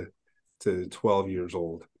 10 to 12 years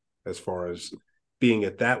old, as far as being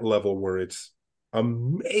at that level where it's a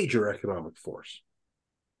major economic force.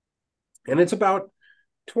 And it's about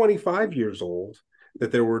 25 years old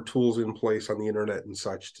that there were tools in place on the internet and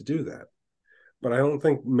such to do that. But I don't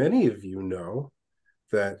think many of you know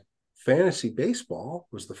that fantasy baseball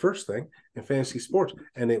was the first thing, and fantasy sports,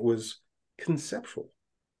 and it was conceptual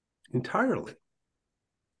entirely.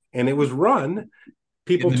 And it was run, In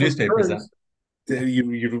people the took newspapers, turns.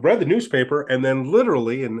 You read the newspaper, and then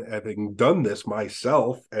literally, and having done this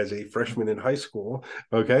myself as a freshman in high school,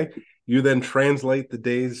 okay, you then translate the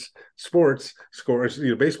day's sports scores,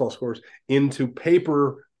 baseball scores, into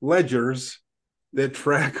paper ledgers that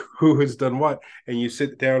track who has done what, and you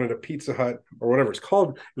sit down at a Pizza Hut or whatever it's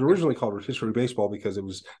called. It was originally called Rotisserie Baseball because it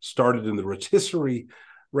was started in the Rotisserie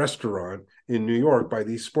restaurant in New York by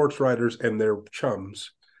these sports writers and their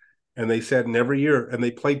chums, and they sat in every year and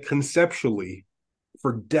they played conceptually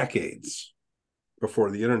for decades before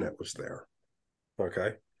the internet was there.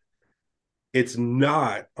 Okay. It's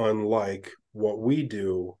not unlike what we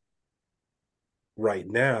do right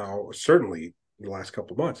now, certainly in the last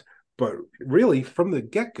couple of months, but really from the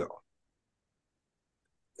get go.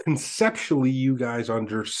 Conceptually, you guys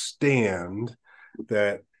understand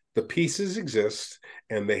that the pieces exist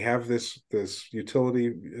and they have this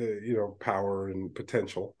utility, power and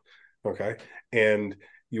potential. Okay. And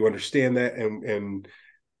You understand that, and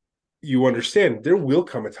you understand there will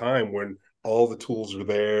come a time when all the tools are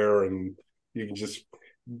there and you can just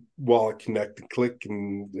wallet connect and click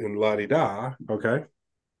and la di da. Okay.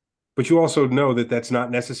 But you also know that that's not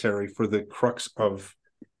necessary for the crux of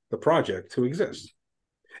the project to exist.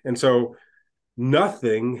 And so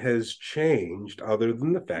nothing has changed other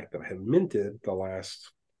than the fact that I have minted the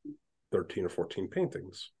last 13 or 14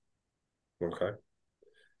 paintings. Okay.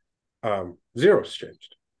 Zero's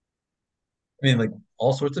changed. I mean, like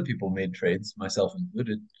all sorts of people made trades, myself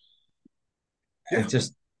included. Yeah. It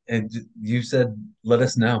just, and you said, let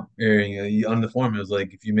us know. Or, on the forum, it was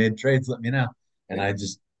like, if you made trades, let me know. And I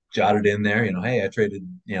just jotted in there, hey, I traded,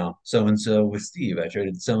 so and so with Steve. I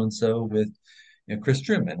traded so and so with, Chris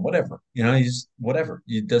Truman, whatever. You just whatever.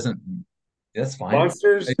 It doesn't. That's fine.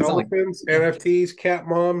 Monsters, It's not like, elephants, yeah, NFTs, cat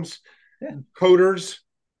moms, yeah, coders.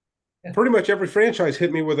 yeah, Pretty much every franchise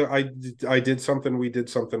hit me with I did something, we did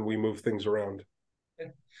something, we moved things around. yeah.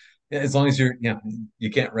 Yeah, as long as you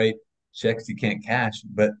can't write checks you can't cash,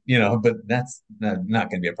 but that's not going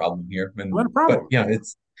to be a problem here. Not a But problem.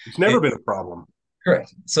 It's never it been a problem.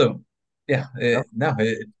 correct. So yeah, Yep. no,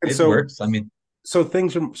 it And it so works. I mean,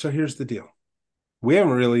 here's the deal. We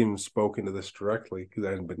haven't really even spoken to this directly because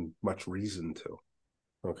there hasn't been much reason to.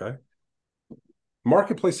 Okay.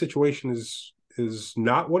 Marketplace situation is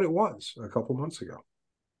not what it was a couple months ago.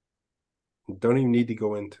 Don't even need to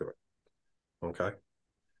go into it. Okay.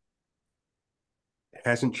 It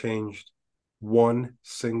hasn't changed one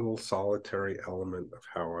single solitary element of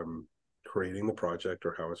how I'm creating the project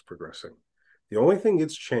or how it's progressing. The only thing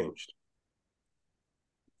it's changed,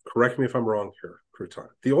 correct me if I'm wrong here, Crouton.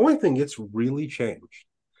 The only thing it's really changed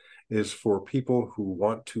is for people who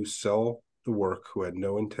want to sell the work who had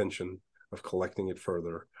no intention of collecting it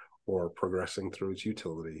further or progressing through its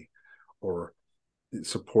utility or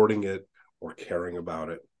supporting it or caring about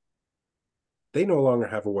it. They no longer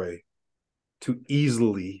have a way to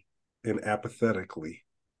easily and apathetically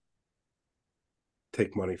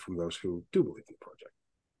take money from those who do believe in the project.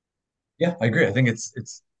 yeah, I agree. I think it's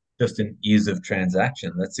just an ease of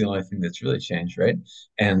transaction. That's the only thing that's really changed, right?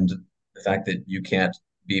 And the fact that you can't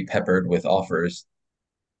be peppered with offers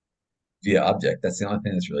via object, that's the only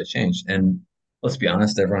thing that's really changed. And let's be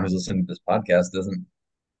honest, everyone who's listening to this podcast doesn't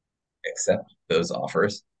accept those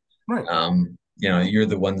offers. Right. You're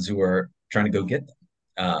the ones who are trying to go get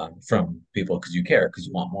them from people because you care, because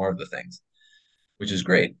you want more of the things, which is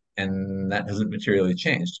great. And that hasn't materially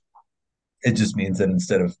changed. It just means that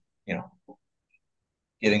instead of,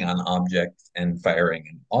 getting on object and firing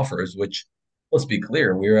and offers, which let's be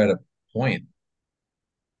clear, we were at a point,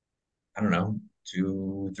 I don't know,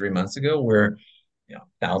 2, 3 months ago where,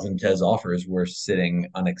 1,000 TES offers were sitting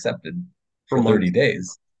unaccepted For for 30 months.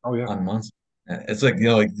 days Oh yeah. on Monster. It's like,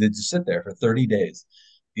 like they just sit there for 30 days.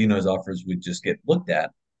 Those offers would just get looked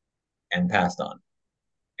at and passed on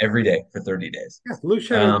every day for 30 days. Yeah. Luke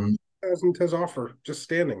had a Um, 1,000 TES offer just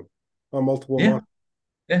standing on multiple yeah, months.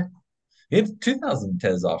 yeah. He had 2,000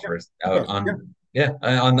 TES Yeah. offers out 2,000. Yeah.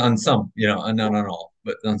 on, yeah, on some, not on all,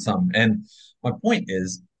 but on some. And my point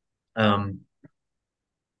is, um,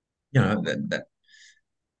 that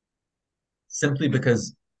simply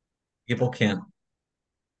because people can't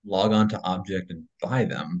log on to object and buy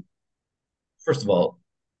them, first of all,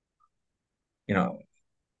 you know,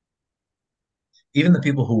 even the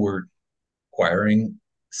people who were acquiring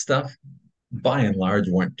stuff, by and large,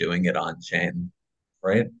 weren't doing it on chain,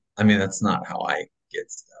 right? I mean, that's not how I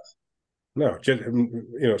get stuff. No,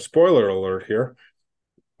 just, spoiler alert here.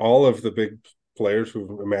 All of the big players who've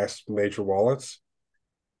amassed major wallets,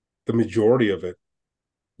 the majority of it,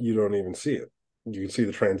 you don't even see it. You can see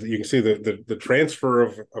you can see the transfer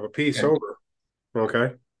of a piece Yeah. over.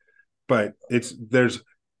 Okay. But there's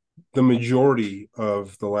the majority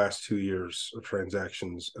of the last 2 years of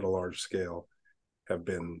transactions at a large scale have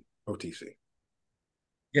been OTC.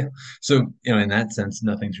 Yeah. So, in that sense,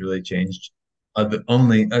 nothing's really changed. Other than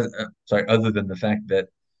the fact that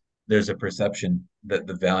there's a perception that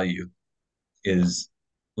the value is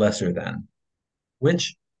lesser than,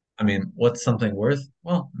 which, I mean, what's something worth?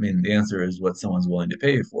 Well, I mean, the answer is what someone's willing to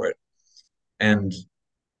pay you for it. And,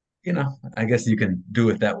 I guess you can do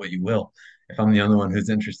with that what you will. If I'm the only one who's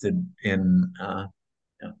interested in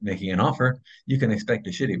making an offer, you can expect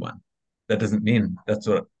a shitty one. That doesn't mean that's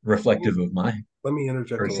what reflective of my Let me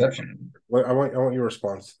interject a little. perception. I want your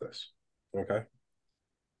response to this. Okay.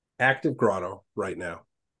 Active Grotto right now.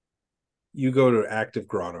 You go to Active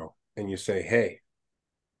Grotto and you say, hey,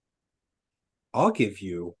 I'll give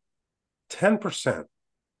you 10%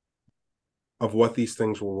 of what these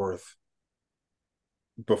things were worth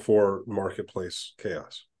before marketplace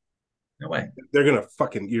chaos. No way. They're gonna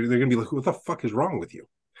be like, what the fuck is wrong with you?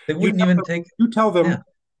 They You wouldn't tell even them, take. you tell Yeah, them,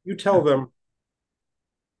 you tell no, them,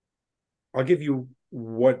 I'll give you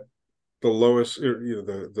what the lowest,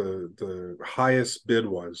 the highest bid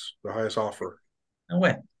was, the highest offer. no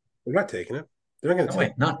way. They're not taking it. They're not going No to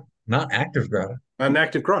take way. Not active grotto. an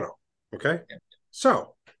active grotto. Okay. Yeah.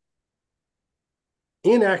 So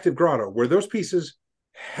in active grotto, where those pieces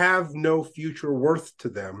have no future worth to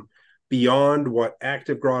them beyond what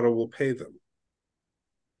active grotto will pay them.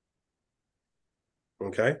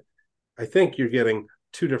 Okay. I think you're getting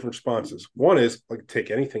two different responses. One is like,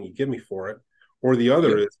 take anything you give me for it. Or the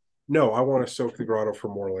other Yep. is, no, I want to soak the grotto for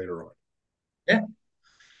more later on. Yeah.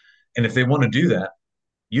 And if they want to do that,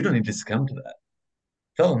 you don't need to succumb to that.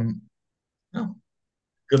 Tell them, no,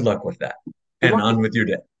 good luck with that. Good And luck on with your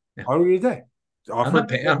day. Yeah. on your day. I'm Offer not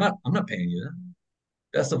paying, I'm not paying you that.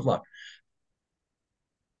 Best of luck.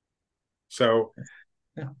 so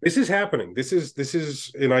Yeah. this is happening. This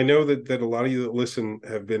is, and I know that a lot of you that listen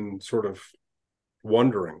have been sort of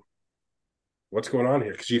wondering what's going on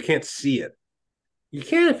here because you can't see it. You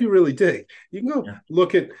can if you really dig. You can go Yeah.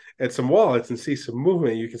 look at some wallets and see some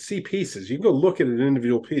movement. You can see pieces. You can go look at an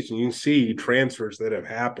individual piece and you can see transfers that have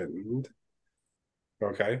happened.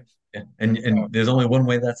 Okay. Yeah. And there's only one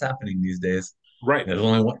way that's happening these days. Right. There's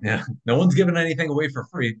only one. Yeah. No one's giving anything away for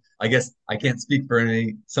free. I guess I can't speak for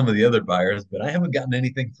some of the other buyers, but I haven't gotten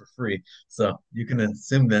anything for free. So you can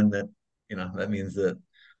assume then that, that means that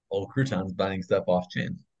old Crouton's buying stuff off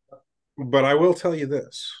chain. But I will tell you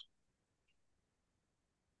this.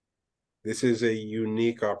 This is a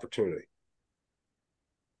unique opportunity.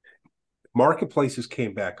 Marketplaces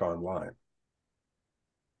came back online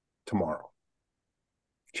tomorrow.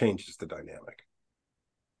 Changes the dynamic.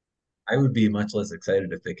 I would be much less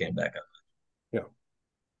excited if they came back up Yeah.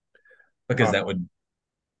 because that would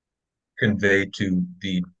convey to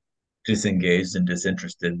the disengaged and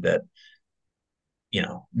disinterested that,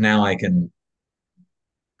 now I can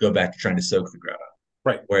go back to trying to soak the grotto.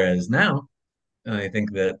 Right. Whereas now, I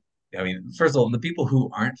think that, I mean, first of all, the people who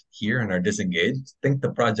aren't here and are disengaged think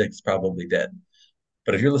the project's probably dead.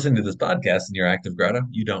 But if you're listening to this podcast and you're active grotto,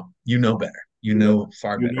 you don't, you know better. You You know, know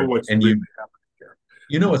far you know better. what's And really you happening here.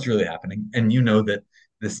 you know what's really happening. And you know that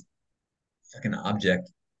this fucking object,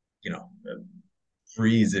 you know,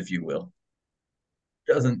 freeze, if you will,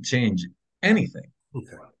 doesn't change anything.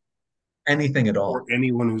 Okay. Anything at Or all.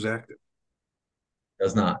 anyone who's active.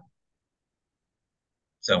 Does not.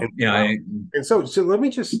 So, And so let me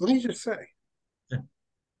just say,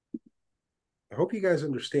 I hope you guys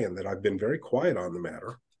understand that I've been very quiet on the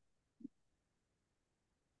matter.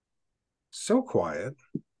 So quiet,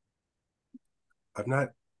 I've not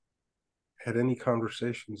had any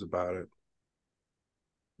conversations about it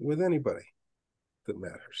with anybody that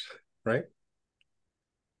matters, right?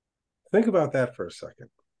 Think about that for a second.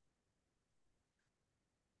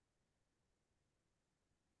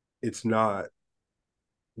 It's not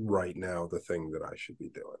right now the thing that I should be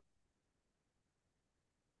doing. I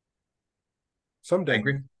Someday,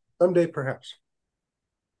 agree. someday perhaps.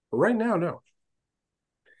 But right now, no.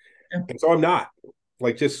 Yeah. And so I'm not.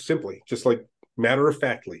 Like just simply, just like matter of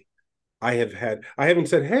factly, I haven't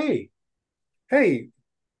said, hey,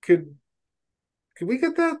 could could we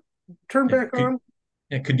get that turned Yeah. back on?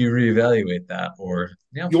 Could you reevaluate that? Or,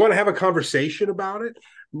 You want to have a conversation about it?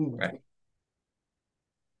 right.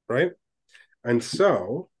 Right. And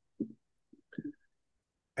so,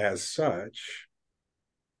 as such,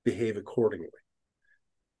 behave accordingly.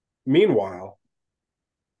 Meanwhile,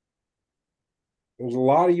 there's a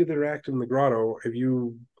lot of you that are active in the grotto. Have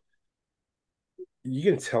you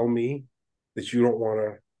can tell me that you don't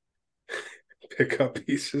want to pick up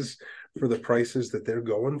pieces for the prices that they're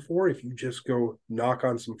going for if you just go knock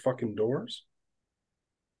on some fucking doors?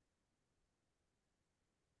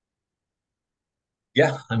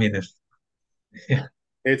 Yeah. I mean, if yeah,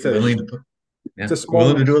 It's a willing to put, it's yeah, a small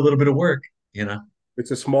willing to do a little bit of work,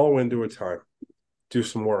 it's a small window of time. Do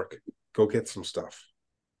some work. Go get some stuff.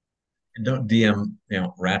 and don't DM,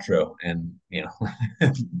 retro and, If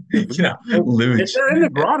luge. they're in the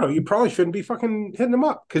grotto, you probably shouldn't be fucking hitting them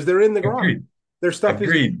up because they're in the grotto. Agreed. Their stuff is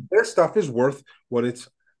Agreed. their stuff is worth what it's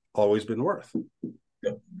always been worth.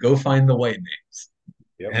 Go find the white names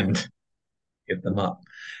Yep. and get them up.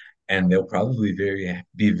 And they'll probably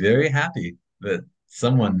be very happy that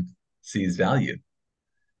someone sees value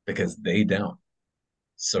because they don't.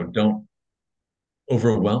 So don't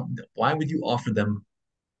overwhelm. Why would you offer them,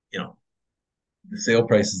 the sale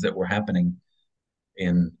prices that were happening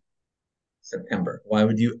in September? Why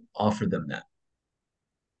would you offer them that?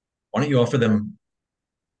 Why don't you offer them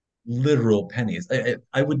literal pennies?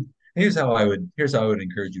 I would Here's how I would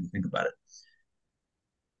encourage you to think about it.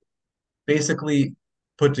 Basically,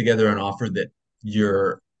 put together an offer that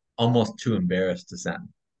you're almost too embarrassed to send.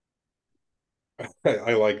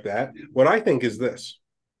 I like that. What I think is this: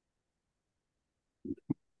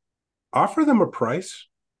 offer them a price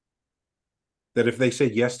that if they say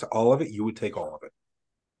yes to all of it, you would take all of it.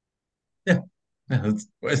 Yeah, yeah,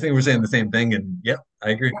 I think we're saying the same thing, and yeah,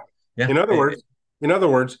 I agree. Yeah, In other words, in other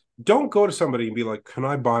words, don't go to somebody and be like, "Can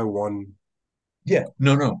I buy one?" yeah,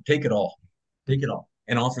 no, no, take it all,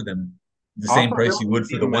 and offer them the same Offer them price you would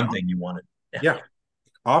for the the one amount. thing you wanted. Yeah, Yeah,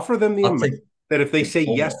 offer them the I'll amount that if they take say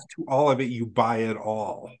yes full, to all of it, you buy it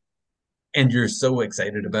all. and you're so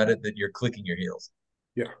excited about it that you're clicking your heels.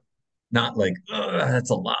 Yeah. Not like, "Ugh, that's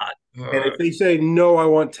a lot. And if Ugh. they say no, I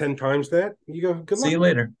want 10 times that, you go, good See luck. you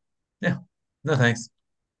later." Yeah, no thanks.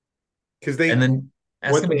 Because And they then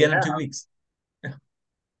ask what him they again in have 2 weeks. Yeah.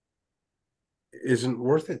 isn't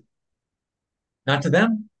worth it. Not to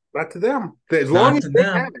them, Not to them. As long not as to they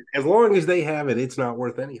have them, it, as long as they have it, it's not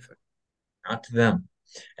worth anything. not to them.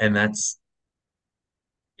 And that's,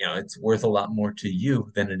 it's worth a lot more to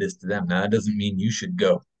you than it is to them. Now, that doesn't mean you should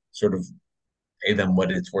go sort of pay them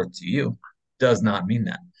what it's worth to you. Does not mean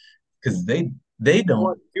that because they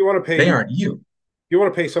don't, If you want to they pay, aren't you you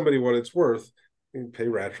want to pay somebody what it's worth, you pay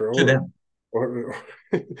retro to them, or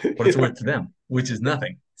what you it's know, worth to them, which is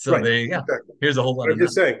nothing. So right. there you go. Exactly. Here's a whole lot I'm of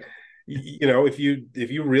just nothing. saying,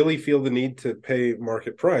 if you really feel the need to pay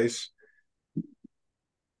market price,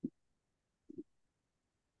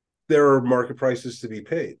 there are market prices to be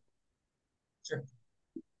paid. Sure.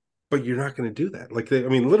 But you're not going to do that. I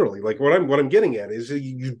mean, literally, like what I'm getting at is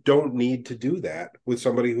you don't need to do that with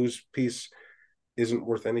somebody whose piece isn't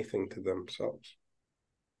worth anything to themselves.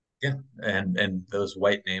 Yeah. And those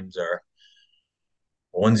white names are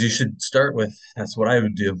ones you should start with. That's what I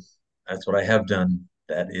would do. That's what I have done.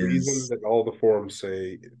 That Reason is, that all the forums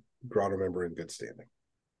say Grotto member in good standing.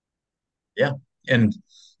 yeah. And,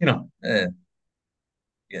 you know, uh,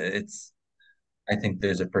 yeah, I think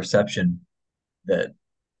there's a perception that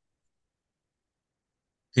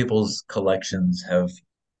people's collections have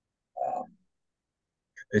um,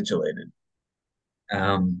 capitulated.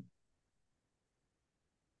 Um,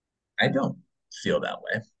 I don't feel that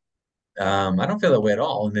way. I don't feel that way at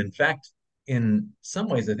all. And in fact, in some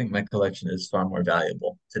ways, I think my collection is far more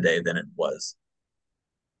valuable today than it was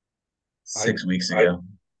I 6 weeks I ago.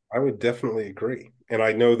 I would definitely agree, and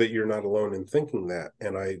I know that you're not alone in thinking that.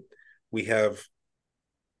 And we have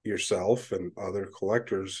yourself and other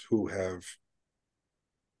collectors who have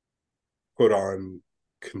put on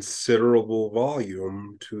considerable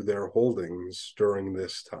volume to their holdings during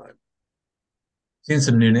this time. Seen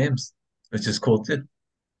some new names, which is cool too.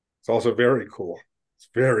 It's also very cool. It's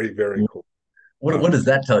very, very cool. What does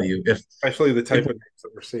that tell you? If Especially the type people, of names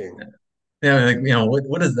that we're seeing.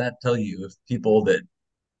 what does that tell you if people that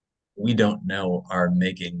we don't know are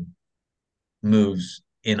making moves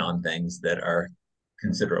in on things that are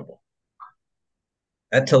considerable?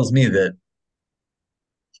 That tells me that,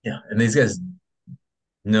 yeah, and these guys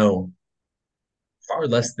know far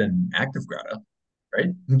less than active grotto, right?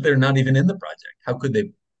 They're not even in the project. How could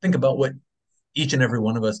they think about what each and every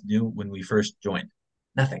one of us knew when we first joined?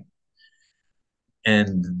 Nothing.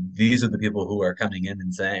 And these are the people who are coming in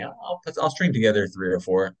and saying, I'll string together three or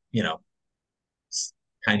four,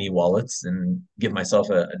 tiny wallets and give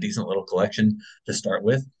myself a decent little collection to start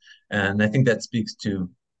with. And I think that speaks to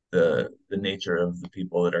the nature of the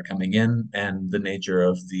people that are coming in and the nature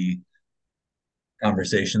of the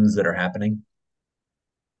conversations that are happening.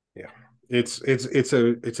 Yeah. It's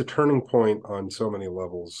a turning point on so many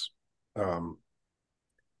levels. Um,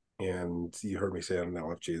 and you heard me say on an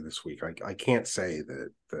LFG this week. I can't say that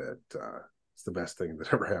it's the best thing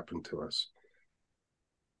that ever happened to us.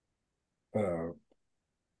 Uh,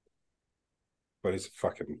 but it's a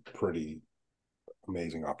fucking pretty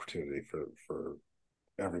amazing opportunity for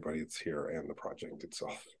everybody that's here and the project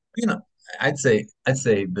itself. You know, I'd say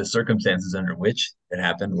the circumstances under which it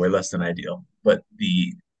happened were less than ideal, but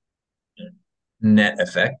the net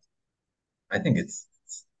effect, I think it's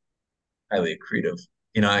highly accretive.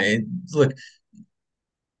 Look,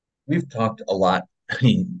 we've talked a lot. I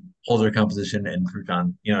mean, holder composition and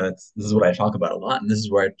Crouton, this is what I talk about a lot, and this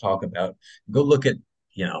is where I talk about go look at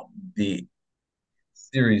the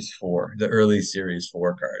series four, the early series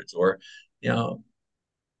four cards, or you know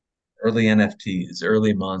early NFTs,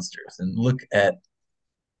 early monsters, and look at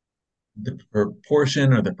the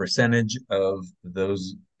proportion or the percentage of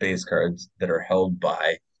those base cards that are held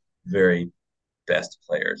by very best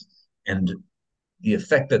players, and the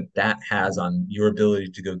effect that that has on your ability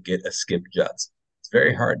to go get a skip Juts. It's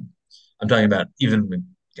very hard. I'm talking about even with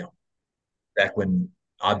back when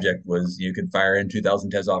object was you could fire in 2000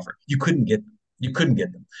 test offer. You couldn't get them. The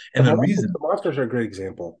And monsters, the monsters are a great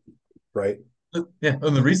example, right? and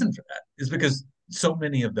the reason for that is because so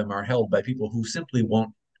many of them are held by people who simply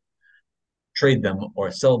won't trade them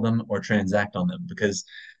or sell them or transact on them because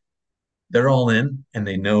they're all in and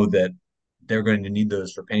they know that they're going to need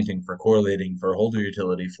those for painting, for correlating, for holder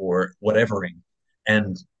utility, for whatevering.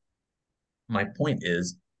 And my point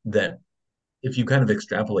is that if you kind of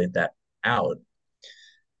extrapolate that out,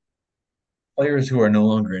 players who are no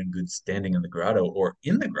longer in good standing in the grotto or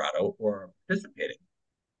in the grotto or participating,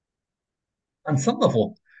 on some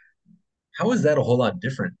level, how is that a whole lot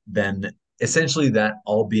different than essentially that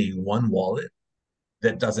all being one wallet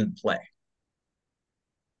that doesn't play,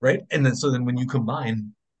 right? And then so then when you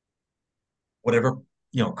combine whatever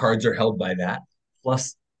cards are held by that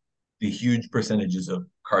plus the huge percentages of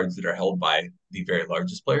cards that are held by the very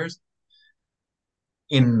largest players,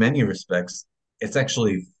 in many respects, it's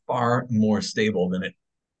actually far more stable than it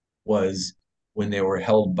was when they were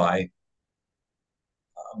held by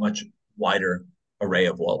a much wider array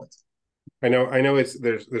of wallets. I know it's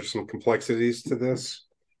there's some complexities to this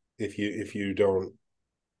if you don't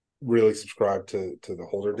really subscribe to the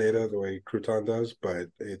holder data the way Crouton does, but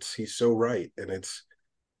it's he's so right, and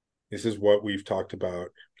this is what we've talked about.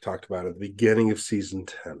 We talked about at the beginning of season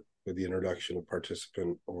 10 with the introduction of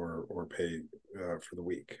participant or pay for the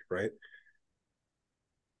week, right?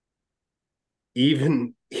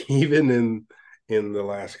 Even even in the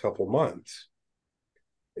last couple months,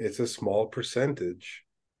 it's a small percentage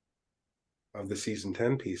of the season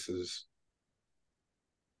 10 pieces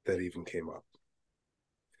that even came up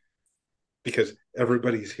because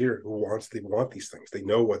everybody's here who they want these things. They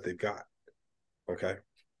know what they've got. Okay.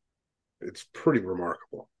 It's pretty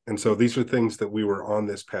remarkable. And so these are things that we were on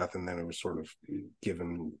this path, and then it was sort of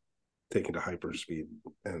taken to hyperspeed.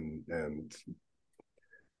 And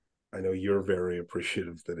I know you're very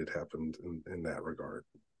appreciative that it happened in that regard.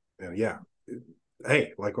 And yeah,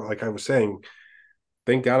 hey, like I was saying,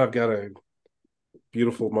 thank God I've got a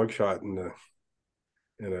beautiful mugshot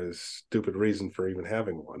and a stupid reason for even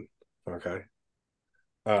having one. Okay.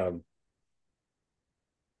 Um,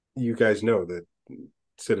 you guys know that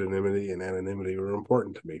pseudonymity and anonymity are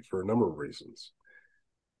important to me for a number of reasons.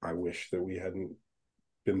 I wish that we hadn't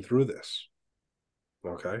been through this.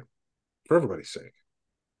 Okay. For everybody's sake.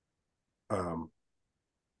 Um,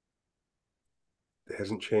 it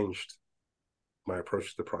hasn't changed my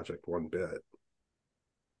approach to the project one bit.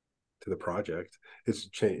 To the project, it's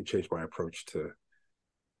changed my approach to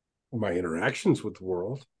my interactions with the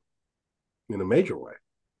world in a major way,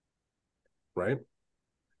 right?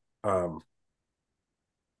 Um,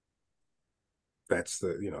 that's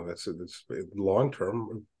that's long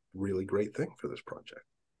term really great thing for this project.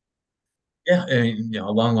 Yeah, I mean,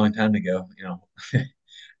 a long, long time ago,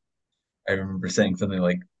 I remember saying something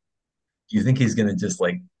like, "Do you think he's gonna just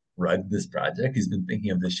like rug this project? He's been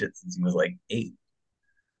thinking of this shit since he was like 8."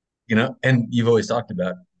 And you've always talked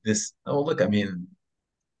about this. Oh, look, I mean,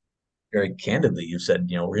 very candidly, you said,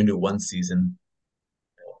 we're gonna do one season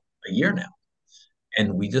a year now,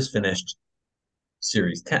 and we just finished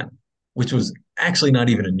Series 10, which was actually not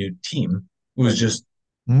even a new team. It was Right. just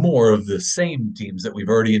more of the same teams that we've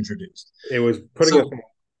already introduced. It was putting us So on the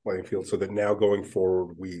playing field so that now going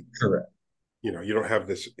forward, correct. you don't have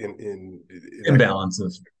this in Imbalance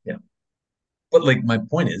of yeah. But like my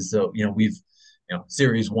point is, so we've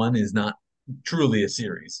series one is not truly a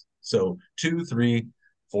series. So two, three,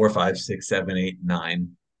 four, five, six, seven, eight, nine.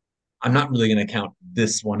 I'm not really going to count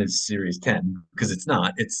this one as series 10 because it's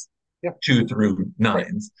not. It's yeah, two through right.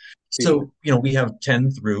 nines. Season So, we have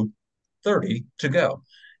 10 through 30 to go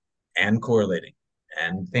and correlating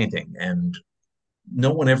and painting. And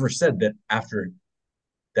no one ever said that after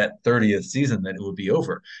that 30th season that it would be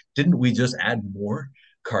over. Didn't we just add more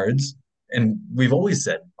cards? And we've always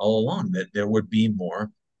said all along that there would be more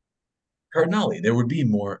Cardinali, there would be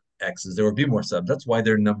more X's, there would be more subs. That's why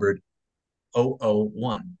they're numbered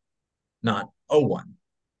 001, not 01.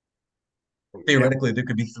 yeah, Theoretically, there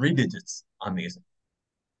could be 3 digits on these.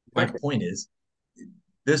 My exactly. point is,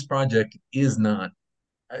 this project is not,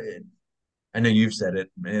 I know you've said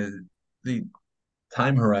it, the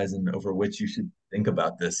time horizon over which you should think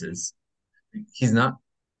about this is he's not,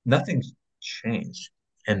 nothing's changed.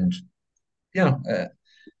 And, you know, uh,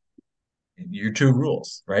 your 2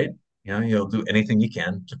 rules, right? You'll do anything you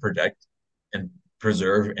can to protect and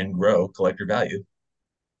preserve and grow collector value,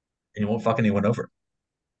 and you won't fuck anyone over.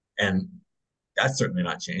 And that's certainly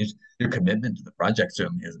not changed. Your commitment to the project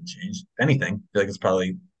certainly hasn't changed. If anything, I feel like it's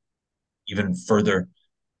probably even further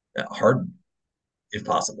hardened, if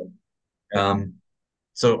possible. Um,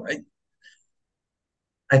 so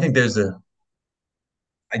I think there's a,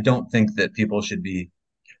 I don't think that people should be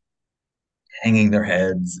hanging their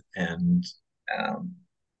heads and um,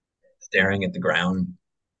 staring at the ground.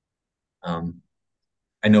 Um,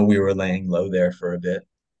 I know we were laying low there for a bit,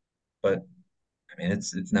 but I mean,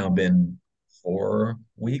 it's now been 4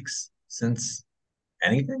 weeks since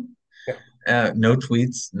anything. Yeah, No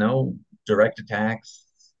tweets, no direct attacks.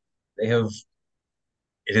 They have,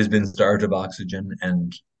 it has been starved of oxygen,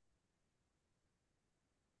 and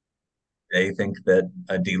they think that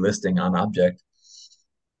a delisting on object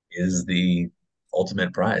is the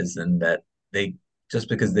ultimate prize, and that they, just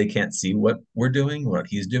because they can't see what we're doing, what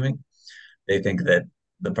he's doing, they think that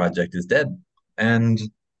the project is dead. And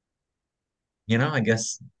I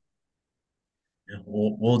guess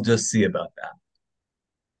we'll just see about that.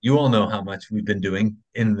 You all know how much we've been doing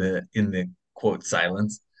in the quote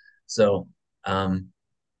silence. So, um,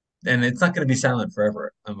 and it's not going to be silent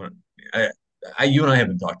forever. I, you and I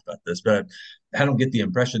haven't talked about this, but I don't get the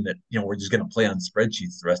impression that we're just going to play on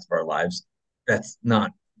spreadsheets the rest of our lives. That's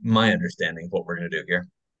not my understanding of what we're going to do here.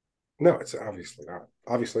 no, it's obviously not.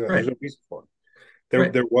 Obviously not. There's Right, no reason for it. There,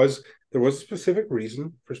 right, there was a specific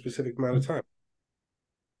reason for a specific amount of time.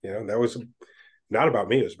 That was not about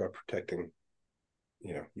me. It was about protecting,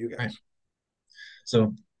 you right. guys.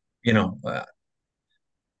 So, you know, uh,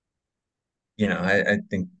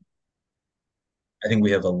 I think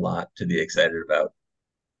we have a lot to be excited about,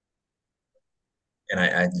 and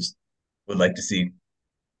I just would like to see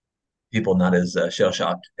people not as shell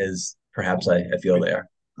shocked as perhaps I feel I, they are.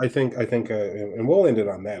 and we'll end it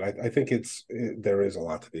on that. I think there is a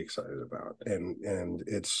lot to be excited about, and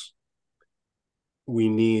we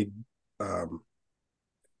need, um,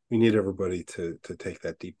 we need everybody to take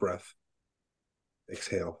that deep breath,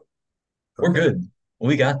 exhale, We're okay, good.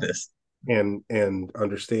 We got this. and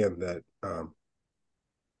understand that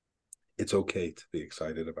it's okay to be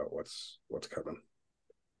excited about what's coming.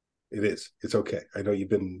 It is. It's okay. I know you've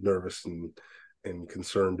been nervous and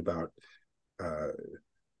concerned about uh,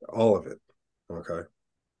 all of it. Okay,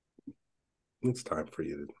 it's time for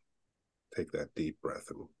you to take that deep breath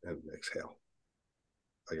and exhale.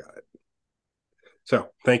 I got it. So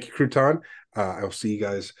thank you, Crouton. I'll see you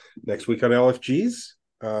guys next week on LFGs.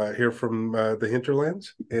 Here from the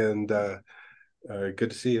hinterlands, and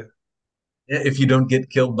good to see you. If you don't get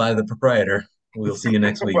killed by the proprietor, we'll see you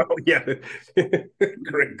next week. Well, yeah,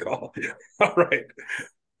 great call. All right,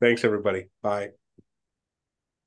 thanks everybody. Bye.